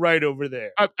standing right over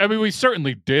there. I mean, we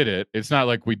certainly did it. It's not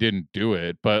like we didn't do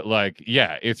it, but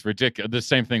it's ridiculous. The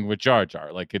same thing with Jar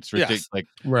Jar. It's ridiculous.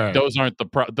 Right. Those aren't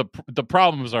the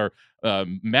problems are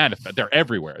manifest. They're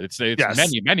everywhere. It's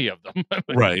many of them.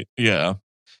 Right. Yeah.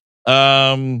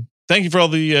 Thank you for all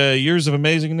the years of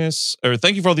amazingness, or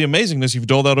thank you for all the amazingness you've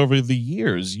doled out over the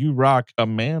years. You rock,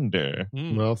 Amanda.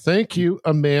 Well, thank you,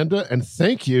 Amanda, and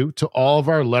thank you to all of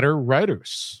our letter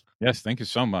writers. Yes, thank you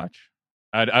so much.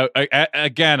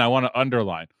 Again, I want to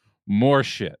underline more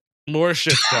shit. More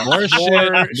shit. More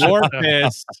shit. More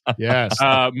piss. Yes.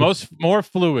 More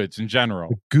fluids in general.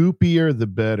 The goopier, the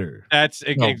better. That's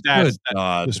exactly.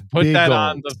 Just put that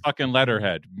on the fucking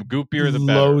letterhead. Goopier, the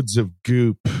better. Loads of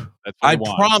goop. That's I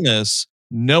promise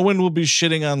no one will be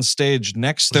shitting on stage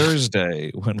next Thursday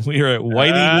when we are at White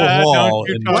Eagle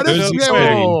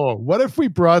Hall. What if we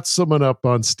brought someone up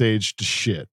on stage to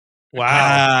shit?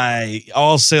 Wow.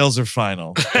 All sales are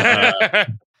final. I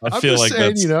feel like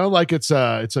saying, that's...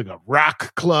 it's like a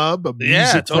rock club, a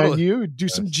music venue. Do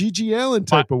some Gigi Allen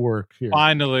type of work here.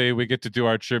 Finally, we get to do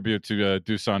our tribute to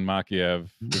Dusan Makiev.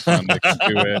 We finally can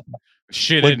do it.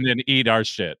 Shit in and eat our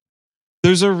shit.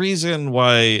 There's a reason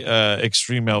why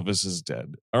Extreme Elvis is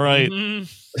dead. All right.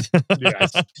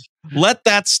 Yes. Let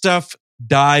that stuff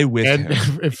die with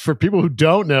him. For people who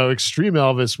don't know, Extreme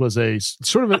Elvis was a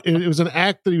sort of it was an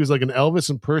act that he was like an Elvis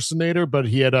impersonator, but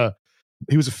he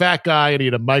was a fat guy and he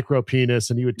had a micro penis,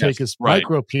 and he would take his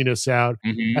micro penis out,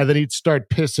 and then he'd start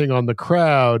pissing on the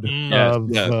crowd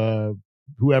of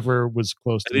whoever was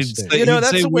close to the stage.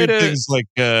 That's a way to things like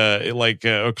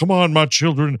come on, my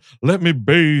children, let me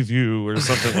bathe you, or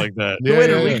something like that. The way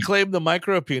to reclaim the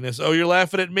micro penis. Oh, you're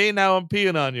laughing at me? Now I'm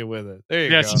peeing on you with it. There you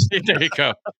go. There you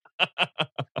go.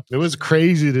 It was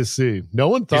crazy to see. No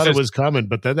one thought He's it was coming,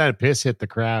 but then that piss hit the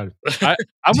crowd.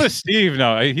 I'm with Steve.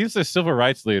 No, he's a civil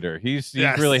rights leader. He's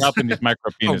really helping these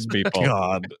micro penis people.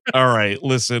 God. All right.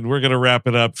 Listen, we're going to wrap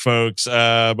it up, folks.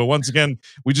 But once again,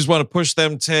 we just want to push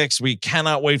them ticks. We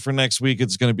cannot wait for next week.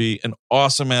 It's going to be an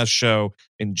awesome ass show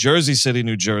in Jersey City,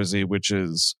 New Jersey, which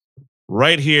is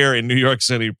right here in New York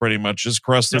City, pretty much just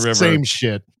across the river. Same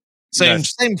shit.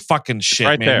 Same fucking shit,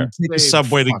 right man. there. Take the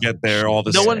subway to get there. All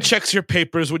this. No one checks your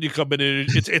papers when you come in.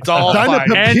 It's all Deine fine.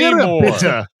 Papiere, Anymore.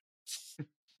 bitte.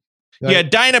 Yeah,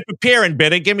 Dinah preparing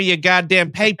better. Give me your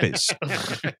goddamn papers.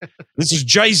 This is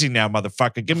Jersey now,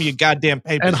 motherfucker. Give me your goddamn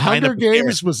papers. And Hunger Dinah Papier.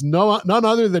 Games was none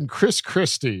other than Chris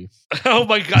Christie. Oh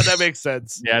my God, that makes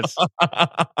sense. Yes.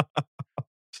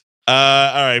 All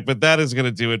right, but that is going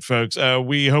to do it, folks.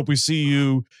 We hope we see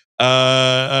you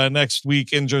next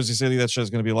week in Jersey City. That show is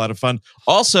going to be a lot of fun.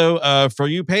 Also, for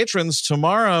you patrons,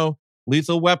 tomorrow,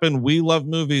 Lethal Weapon, We Love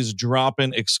Movies,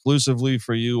 dropping exclusively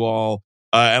for you all.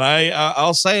 And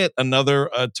I'll say it, another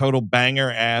total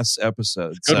banger ass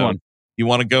episode. Good one. You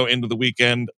want to go into the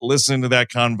weekend, listen to that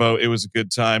convo. It was a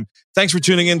good time. Thanks for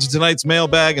tuning in to tonight's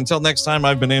mailbag. Until next time,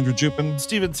 I've been Andrew Jupin.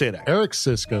 Steven Sadak. Eric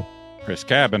Siska. Chris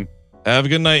Cabin. Have a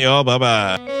good night, y'all.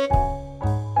 Bye-bye.